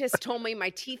dentist told me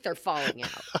my teeth are falling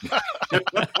out,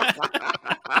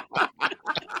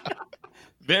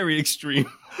 Very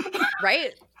extreme.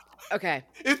 right? Okay.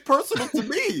 It's personal to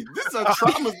me. These are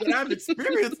traumas that I've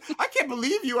experienced. I can't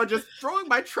believe you are just throwing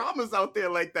my traumas out there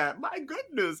like that. My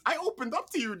goodness. I opened up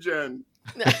to you, Jen.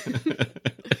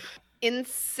 In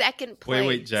second place.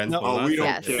 Wait, Jen. No, hold on. we don't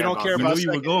Yes. care. We don't about care We about knew you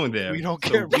were second. going there. We don't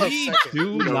care about we second.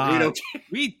 do We not. don't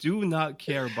We do not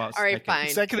care about All right, second. fine.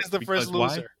 Second is the Because first why?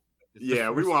 loser. It's the Yeah,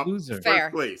 we first want loser. Fair.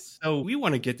 first place. So we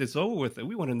want to get this over with. And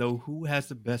we want to know who has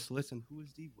the best list and who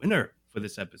is the winner for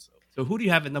this episode. So who do you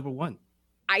have at number 1?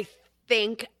 I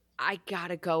think I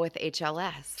gotta go with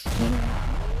HLS.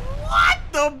 What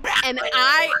the best? And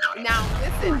now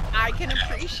listen, I can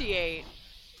appreciate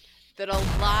that a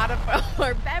lot of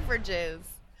our beverages,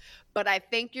 but I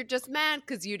think you're just mad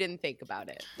because you didn't think about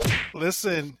it.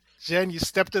 Listen, Jen, you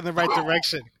stepped in the right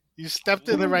direction. You stepped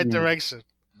in the right direction.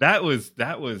 That was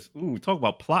ooh, talk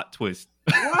about plot twist.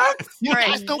 What? You All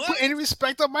right. just don't put any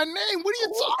respect on my name. What are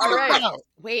you talking All right. about?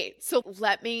 Wait, so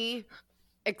let me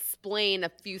explain a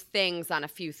few things on a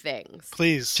few things.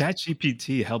 Please.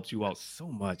 ChatGPT helped you out so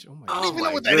much. Oh my I god. don't even my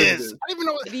know what that goodness. is. I don't even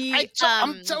know. The,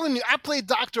 I'm telling you, I played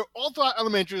doctor all throughout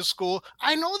elementary school.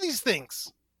 I know these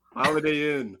things.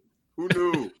 Holiday Inn. Who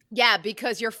knew? Yeah,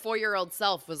 because your 4-year-old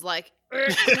self was like,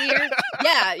 clear,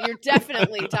 yeah, you're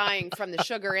definitely dying from the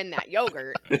sugar in that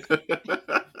yogurt.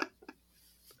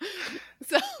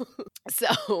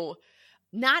 So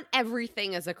not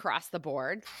everything is across the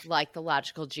board, like the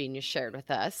logical genius shared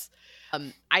with us.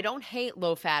 I don't hate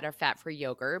low fat or fat free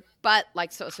yogurt, but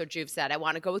like so Juve said, I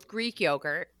want to go with Greek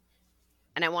yogurt,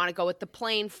 and I want to go with the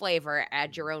plain flavor.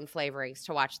 Add your own flavorings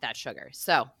to watch that sugar.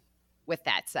 So, with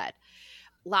that said,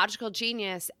 logical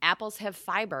genius, apples have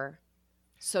fiber,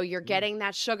 so you're getting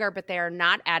that sugar, but they are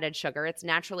not added sugar. It's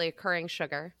naturally occurring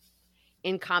sugar.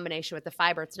 In combination with the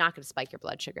fiber, it's not going to spike your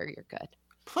blood sugar. You're good.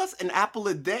 Plus an apple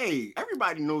a day.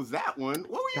 Everybody knows that one.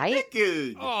 What were you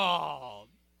thinking? Oh,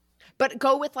 but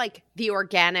go with like the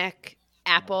organic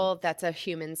apple that's a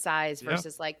human size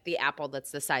versus like the apple that's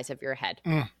the size of your head.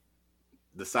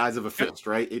 The size of a fist,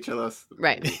 right? HLS?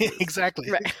 Right.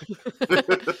 Exactly. Right.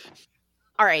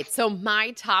 All right. So my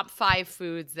top 5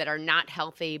 foods that are not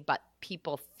healthy, but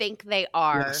people think they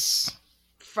are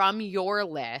from your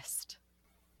list.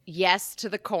 Yes to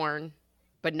the corn,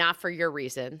 but not for your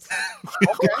reasons.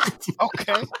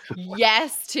 Okay.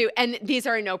 Yes to, and these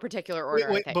are in no particular order.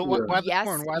 Wait, I think. but why the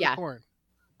corn? Why the corn?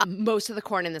 Most of the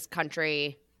corn in this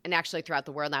country, and actually throughout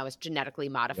the world now, is genetically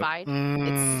modified.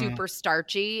 It's super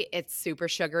starchy. It's super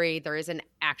sugary. There isn't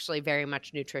actually very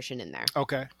much nutrition in there.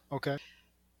 Okay.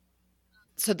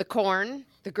 So the corn,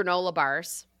 the granola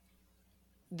bars,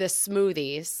 the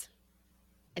smoothies,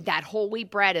 that whole wheat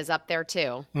bread is up there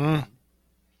too.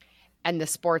 And the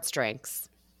sports drinks.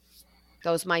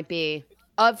 Those might be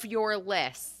of your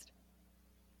list,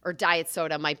 or diet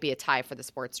soda might be a tie for the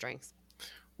sports drinks.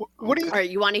 What do you? All right,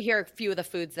 you want to hear a few of the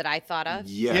foods that I thought of?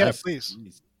 Yes. Yeah,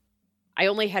 please. I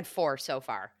only had 4 so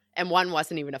far, and one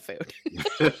wasn't even a food.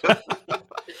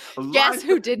 Guess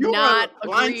who did not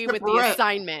agree with the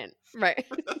assignment? Right.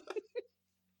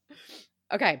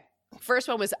 Okay. First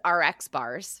one was RX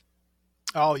bars.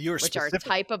 Oh, you're which specific. are a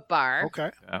type of bar.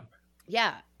 Okay.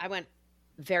 Yeah, I went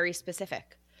very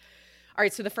specific. All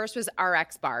right, so the first was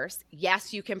RX bars.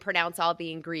 Yes, you can pronounce all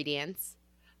the ingredients,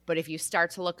 but if you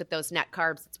start to look at those net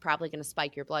carbs, it's probably going to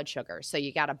spike your blood sugar. So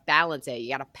you got to balance it. You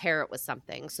got to pair it with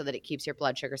something so that it keeps your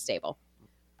blood sugar stable.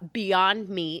 Beyond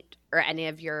Meat or any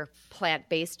of your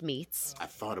plant-based meats. I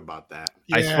thought about that.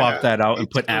 Yeah. I swapped that out and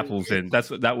put apples in.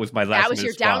 That was my last. That was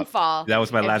your downfall. That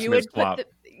was my last minute swap.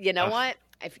 You know what?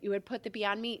 If you had put the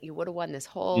Beyond Meat, you would have won this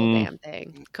whole damn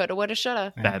thing. Coulda, woulda,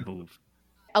 shoulda. Bad move.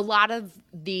 A lot of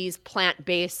these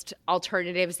plant-based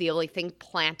alternatives, the only thing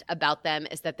plant about them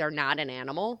is that they're not an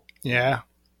animal. Yeah.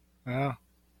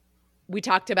 We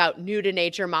talked about new to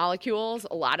nature molecules.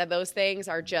 A lot of those things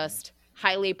are just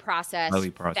highly processed.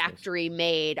 Factory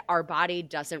made. Our body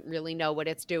doesn't really know what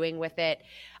it's doing with it.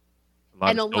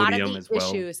 And a lot of the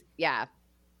issues,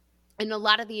 and a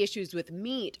lot of the issues with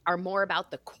meat are more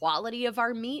about the quality of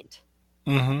our meat.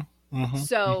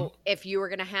 So if you were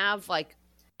going to have like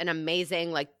an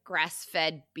amazing like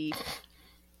grass-fed beef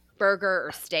burger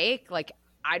or steak, like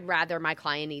I'd rather my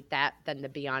client eat that than the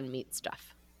Beyond Meat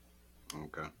stuff.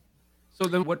 Okay. So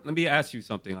then let me ask you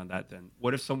something on that then.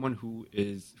 What if someone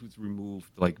who's removed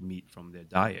like meat from their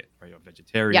diet, right? Or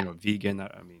vegetarian or vegan?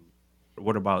 I mean,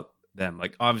 what about them?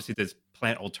 Like obviously there's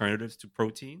plant alternatives to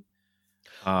protein.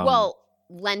 Well,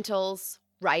 lentils,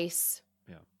 rice,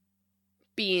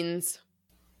 beans,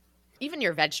 even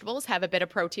your vegetables have a bit of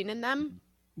protein in them.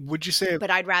 Would you say?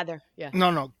 But I'd rather,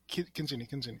 No, continue.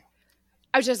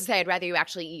 I was just to say, I'd rather you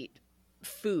actually eat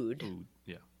food.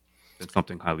 Than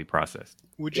something highly processed.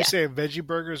 Would you say a veggie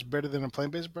burger is better than a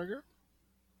plant-based burger?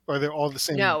 Or they're all the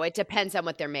same? No, it depends on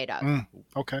what they're made of.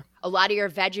 Okay. A lot of your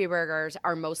veggie burgers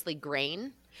are mostly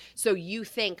grain. So you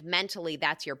think mentally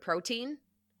that's your protein.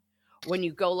 When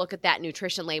you go look at that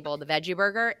nutrition label of the veggie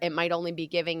burger, it might only be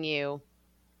giving you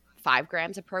 5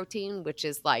 grams of protein, which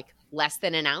is like less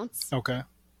than an ounce. Okay.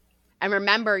 And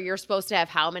remember, you're supposed to have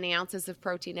how many ounces of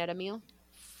protein at a meal?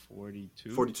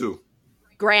 42.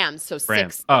 Grams, so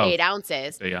 6 to 8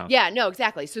 ounces. Yeah, no,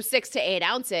 exactly. So 6 to 8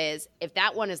 ounces, if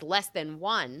that one is less than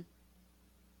 1,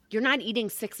 you're not eating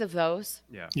 6 of those.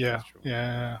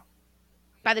 Yeah.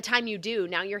 By the time you do,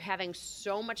 now you're having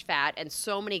so much fat and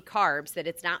so many carbs that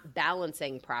it's not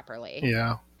balancing properly.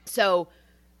 Yeah. So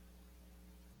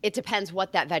it depends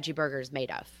what that veggie burger is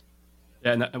made of.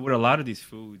 Yeah, and with a lot of these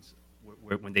foods,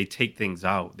 when they take things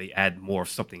out, they add more of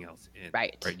something else in.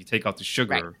 Right. You take out the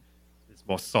sugar, there's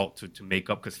more salt to make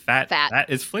up, because fat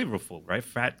is flavorful, right?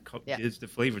 Fat gives the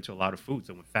flavor to a lot of foods.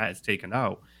 And when fat is taken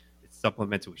out, it's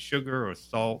supplemented with sugar or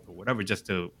salt or whatever, just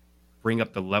to bring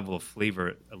up the level of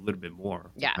flavor a little bit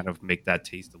more. To kind of make that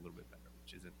taste a little bit better,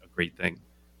 which is a great thing.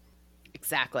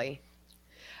 Exactly.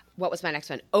 What was my next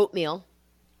one? Oatmeal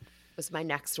was my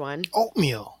next one.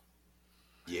 Oatmeal.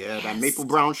 Yeah, that Yes. maple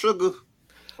brown sugar.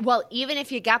 Well, even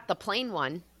if you got the plain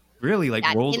one, Really, like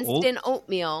that rolled instant oats?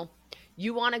 oatmeal,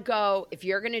 you want to go, if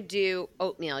you're going to do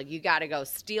oatmeal, you got to go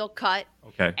steel cut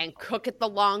Okay. and cook it the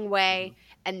long way.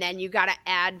 And then you got to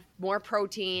add more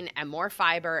protein and more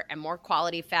fiber and more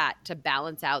quality fat to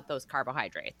balance out those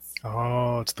carbohydrates.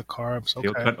 Oh, it's the carbs.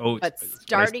 Steel Okay. cut oats. But That's what I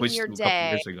starting switched your to a couple day,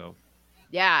 years ago.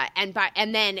 yeah,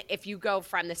 and then if you go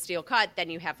from the steel cut, then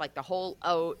you have like the whole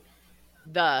oat,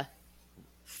 the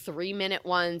 3-minute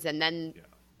ones, and then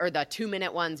or the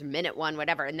 2-minute ones, minute one,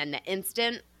 whatever, and then the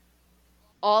instant.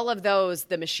 All of those,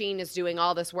 the machine is doing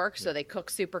all this work, so they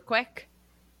cook super quick.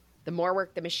 The more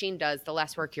work the machine does, the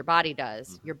less work your body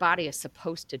does. Your body is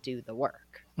supposed to do the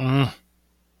work. Mm.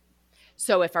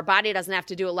 So if our body doesn't have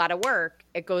to do a lot of work,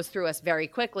 it goes through us very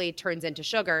quickly, turns into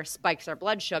sugar, spikes our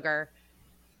blood sugar.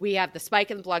 We have the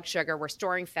spike in the blood sugar, we're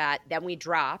storing fat, then we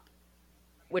drop,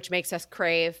 which makes us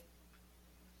crave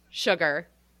sugar,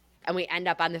 and we end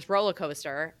up on this roller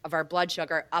coaster of our blood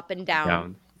sugar up and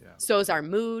down. Yeah. So's our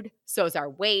mood, so's our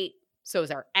weight, so's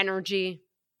our energy.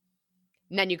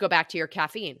 And then you go back to your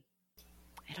caffeine.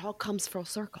 It all comes full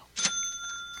circle.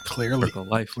 Clearly. Circle of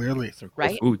life. Clearly. Circle of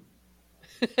Right? food.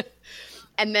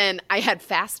 And then I had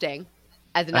fasting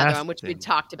as another one, which we Fasting.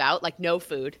 talked about, like no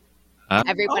food. Huh?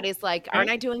 Everybody's like, aren't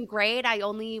I doing great? I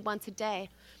only eat once a day.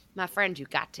 My friend, you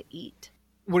got to eat.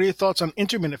 What are your thoughts on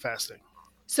intermittent fasting?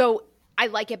 So I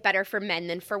like it better for men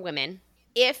than for women.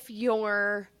 If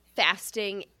your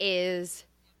fasting is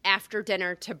after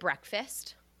dinner to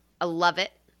breakfast, I love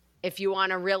it. If you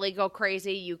want to really go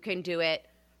crazy, you can do it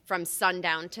from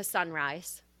sundown to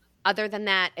sunrise. Other than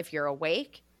that, if you're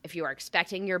awake, if you are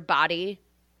expecting your body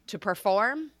to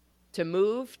perform, to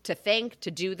move, to think,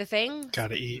 to do the thing,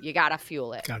 Gotta eat. you got to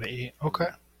fuel it. Gotta eat. Okay.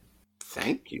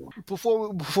 Thank you. Before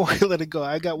we let it go,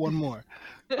 I got one more.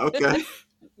 Okay.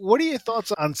 What are your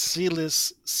thoughts on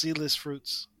seedless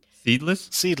fruits? Seedless?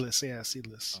 Seedless, yeah,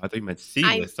 seedless. I thought you meant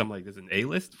seedless. I'm like, there's an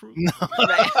A-list fruit? No.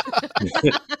 Right.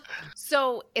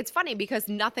 So it's funny because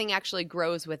nothing actually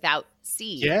grows without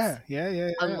seeds. Yeah.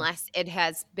 Unless it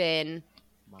has been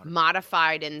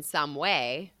modified in some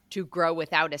way to grow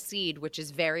without a seed, which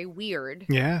is very weird.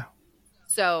 Yeah.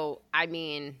 So, I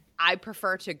mean, I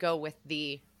prefer to go with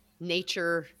the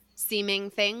nature seeming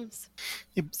things.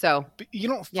 Yeah, So, but you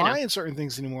don't You know. find certain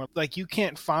things anymore. Like you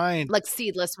can't find. like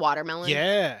seedless watermelon.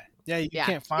 Yeah. You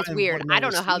can't find. It's weird. I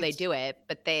don't know how they seeds. do it,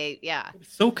 but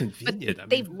It's so convenient. I mean,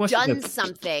 they've who wants to done get-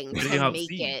 something putting to out make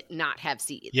seeds? it not have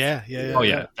seeds. Yeah. Oh,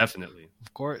 yeah, definitely.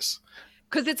 Of course.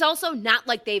 Because it's also not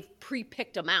like they've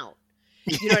pre-picked them out.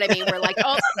 You know what I mean? We're like,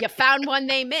 oh, you found one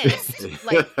they missed.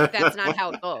 Like, that's not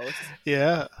how it goes.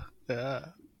 Yeah.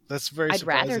 That's very. I'd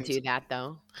rather surprising. do that,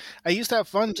 though. I used to have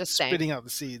fun Just saying. spitting out the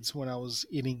seeds when I was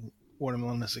eating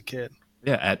watermelon as a kid.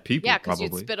 Yeah, at people, Yeah, because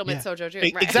probably. you'd spit them Yeah. at Sojo too.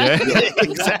 E- Right. exactly. Yeah.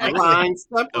 Exactly. Line The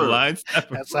stepper. line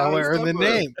stepper. That's how I earned the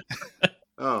name.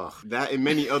 Oh, that in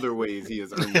many other ways he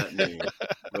has earned that name,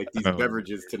 like these Oh.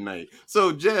 beverages tonight.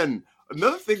 So, Jen,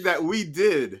 another thing that we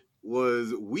did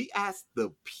was we asked the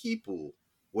people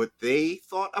what they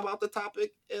thought about the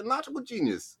topic, and Logical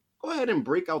Genius, go ahead and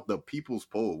break out the people's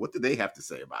poll. What did they have to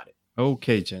say about it?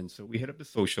 Okay, Jen. So we hit up the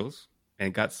socials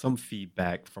and got some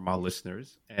feedback from our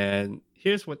listeners. And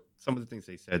here's what some of the things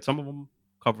they said. Some of them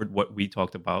covered what we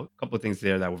talked about. A couple of things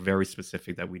there that were very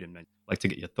specific that we didn't mention. I'd like to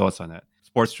get your thoughts on that.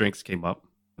 Sports drinks came up.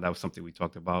 That was something we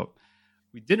talked about.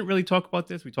 We didn't really talk about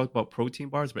this. We talked about protein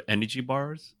bars, but energy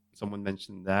bars. Someone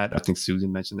mentioned that. I think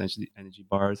Susan mentioned energy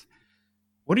bars.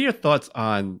 What are your thoughts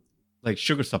on like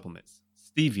sugar supplements,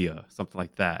 stevia, something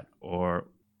like that? Or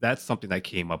that's something that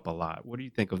came up a lot. What do you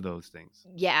think of those things?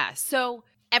 Yeah. So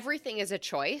everything is a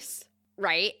choice,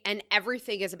 right? And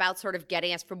everything is about sort of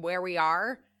getting us from where we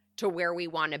are to where we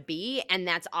want to be. And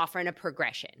that's often a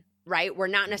progression, right? We're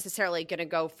not necessarily going to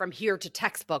go from here to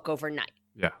textbook overnight.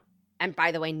 Yeah. And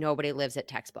by the way, nobody lives at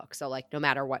textbook. So, like, no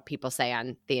matter what people say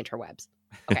on the interwebs.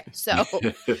 Okay. So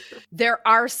there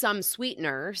are some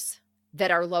sweeteners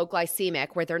that are low glycemic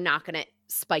where they're not going to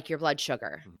spike your blood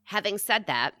sugar. Having said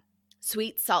that,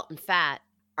 sweet, salt, and fat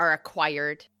are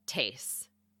acquired tastes,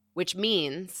 which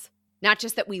means not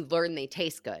just that we learn they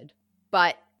taste good,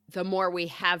 but the more we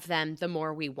have them, the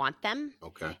more we want them.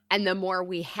 Okay. And the more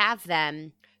we have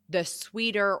them, the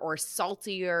sweeter or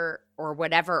saltier or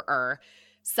whatever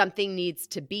something needs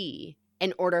to be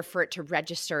in order for it to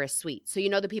register as sweet. So, you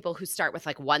know, the people who start with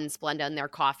like one Splenda in their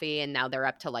coffee and now they're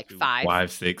up to like 5.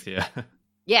 5, 6, yeah.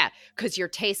 Yeah, because your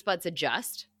taste buds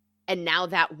adjust. And now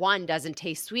that one doesn't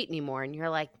taste sweet anymore. And you're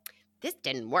like, this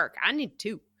didn't work. I need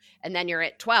 2. And then you're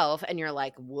at 12 and you're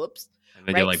like, whoops. And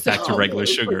then you're Right, like back to so- regular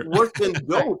It's sugar. worse than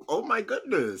dope. Oh my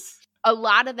goodness. A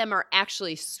lot of them are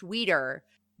actually sweeter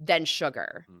than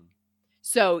sugar. Mm.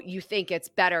 So you think it's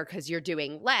better because you're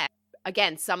doing less.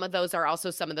 Again, some of those are also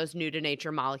some of those new to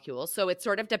nature molecules. So it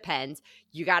sort of depends.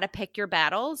 You got to pick your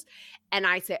battles. And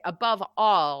I say, above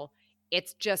all,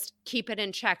 it's just keep it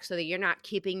in check so that you're not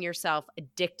keeping yourself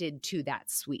addicted to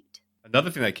that sweet. Another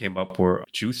thing that came up were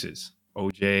juices,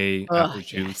 OJ, apple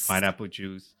juice, Yes. pineapple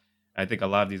juice. I think a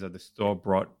lot of these are the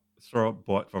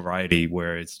store-bought variety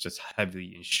where it's just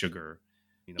heavy in sugar.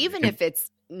 You know, Even if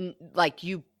it's like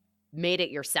you made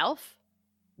it yourself,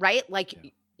 right?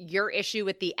 Like your issue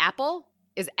with the apple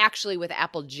is actually with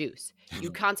apple juice. You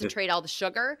concentrate all the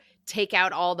sugar, take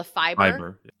out all the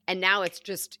fiber. And now it's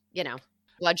just,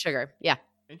 blood sugar. Yeah.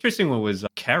 Interesting one was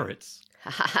carrots.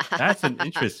 That's an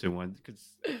interesting one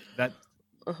because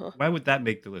why would that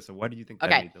make the list? Or why do you think that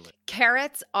made the list?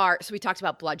 Carrots so we talked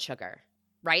about blood sugar,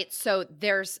 right? So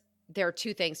there are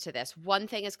two things to this. One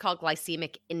thing is called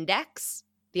glycemic index.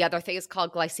 The other thing is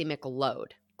called glycemic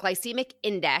load. Glycemic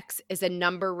index is a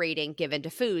number rating given to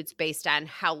foods based on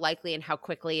how likely and how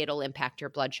quickly it'll impact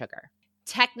your blood sugar.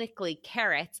 Technically,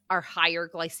 carrots are higher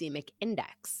glycemic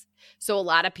index. So a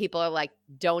lot of people are like,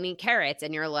 don't eat carrots.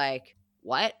 And you're like,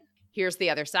 what? Here's the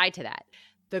other side to that.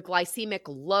 The glycemic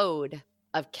load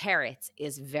of carrots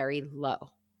is very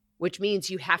low, which means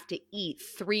you have to eat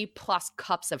 3+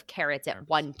 cups of carrots at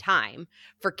one time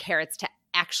for carrots to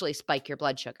actually spike your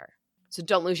blood sugar. So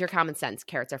don't lose your common sense.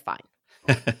 Carrots are fine.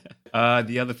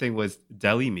 The other thing was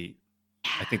deli meat.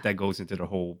 I think that goes into the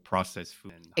whole processed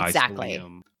food and high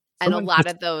sodium. And a lot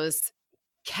of those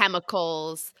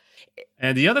chemicals.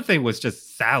 And the other thing was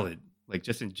just salad, like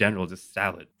just in general, just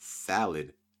salad.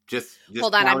 Salad. Just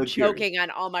hold on, I'm choking on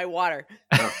all my water.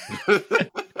 Oh.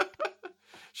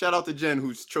 Shout out to Jen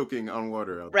who's choking on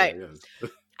water out there.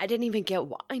 Yes. I didn't even get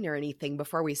wine or anything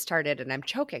before we started, and I'm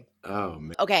choking. Oh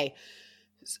man. Okay,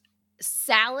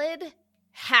 salad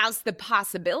has the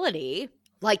possibility,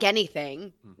 like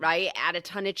anything, right? Add a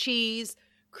ton of cheese,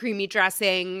 creamy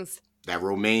dressings. That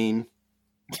romaine.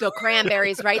 The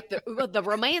cranberries, right? The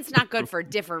romaine's not good for a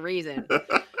different reason.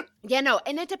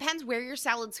 And it depends where your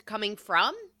salad's coming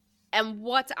from and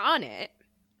what's on it.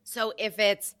 So if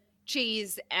it's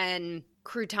cheese and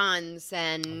croutons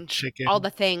and chicken, all the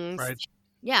things. Right.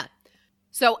 Yeah.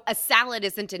 So a salad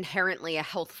isn't inherently a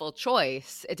healthful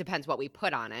choice. It depends what we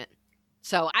put on it.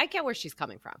 So I get where she's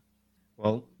coming from.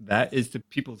 Well, that is the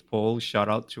people's poll. Shout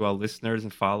out to our listeners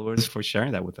and followers for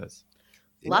sharing that with us.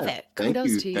 Love it.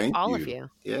 Kudos to all of you.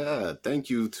 Yeah. Thank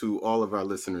you to all of our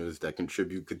listeners that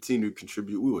contribute, continue to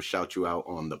contribute. We will shout you out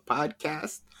on the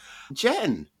podcast.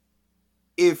 Jen,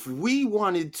 if we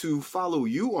wanted to follow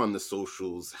you on the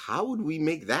socials, how would we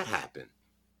make that happen?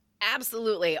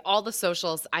 Absolutely. All the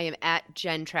socials. I am at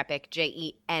Jen Trepeck,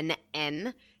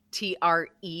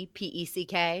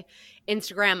 JENNTREPECK.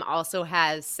 Instagram also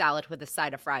has Salad with a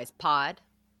Side of Fries pod.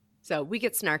 So we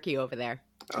get snarky over there.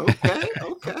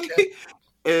 Okay.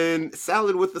 And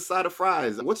Salad with the Side of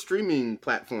Fries. What streaming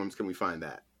platforms can we find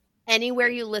that? Anywhere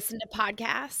you listen to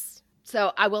podcasts.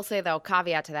 So I will say, though,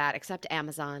 caveat to that, except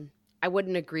Amazon. I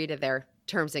wouldn't agree to their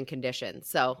terms and conditions.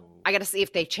 So I got to see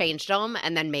if they changed them,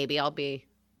 and then maybe I'll be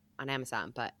on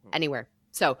Amazon, but anywhere.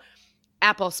 So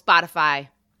Apple, Spotify,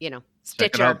 Stitcher.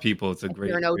 Check it out, people. It's a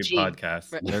great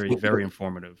podcast. Very, very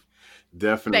informative.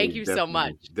 Definitely. Thank you so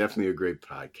much. Definitely a great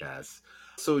podcast.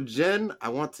 So Jen, I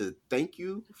want to thank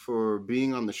you for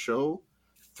being on the show.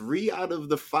 3 out of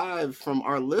the 5 from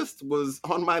our list was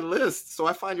on my list. So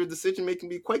I find your decision making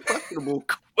be quite questionable.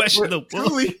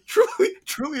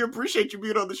 Truly appreciate you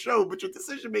being on the show, but your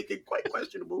decision making quite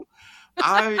questionable.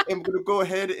 I am going to go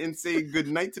ahead and say good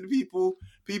night to the people.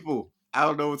 People, I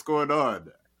don't know what's going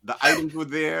on. The items were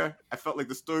there. I felt like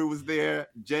the story was there.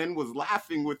 Jen was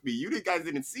laughing with me. You guys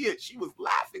didn't see it. She was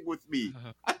laughing with me.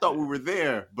 I thought we were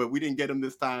there, but we didn't get them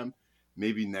this time.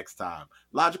 Maybe next time.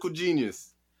 Logical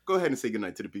genius. Go ahead and say good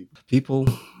night to the people. People,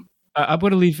 I'm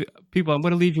going to leave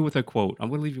you with a quote. I'm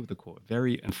going to leave you with a quote.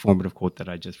 Very informative quote that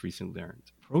I just recently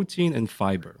learned. Protein and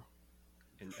fiber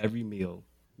in every meal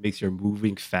makes your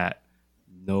moving fat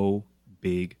no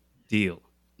big deal.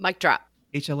 Mic drop.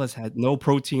 HLS had no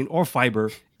protein or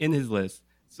fiber in his list,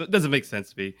 so it doesn't make sense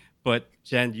to me. But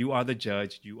Jen, you are the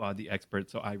judge. You are the expert,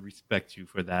 so I respect you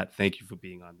for that. Thank you for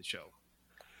being on the show.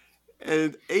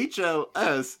 And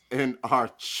HLS and our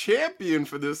champion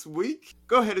for this week.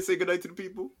 Go ahead and say goodnight to the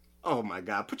people. Oh my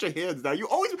God, put your hands down. You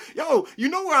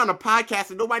know we're on a podcast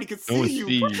and nobody can see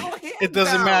you. Put your hands It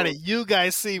doesn't down. matter. You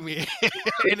guys see me.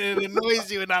 And it annoys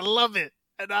you, and I love it.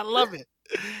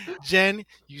 Jen,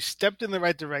 you stepped in the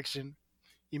right direction.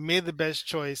 You made the best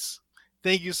choice.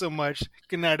 Thank you so much.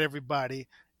 Good night, everybody.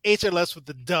 HLS with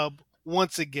the dub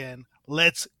once again.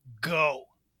 Let's go.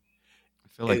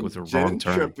 feel like it was a Jen wrong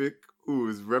turn. Trepic, who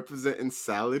is representing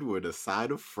salad with a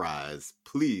side of fries.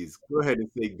 Please go ahead and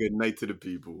say good night to the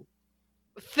people.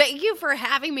 Thank you for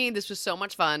having me. This was so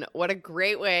much fun. What a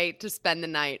great way to spend the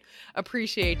night.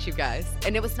 Appreciate you guys.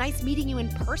 And it was nice meeting you in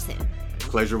person.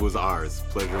 Pleasure was ours.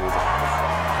 Pleasure was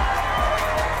ours.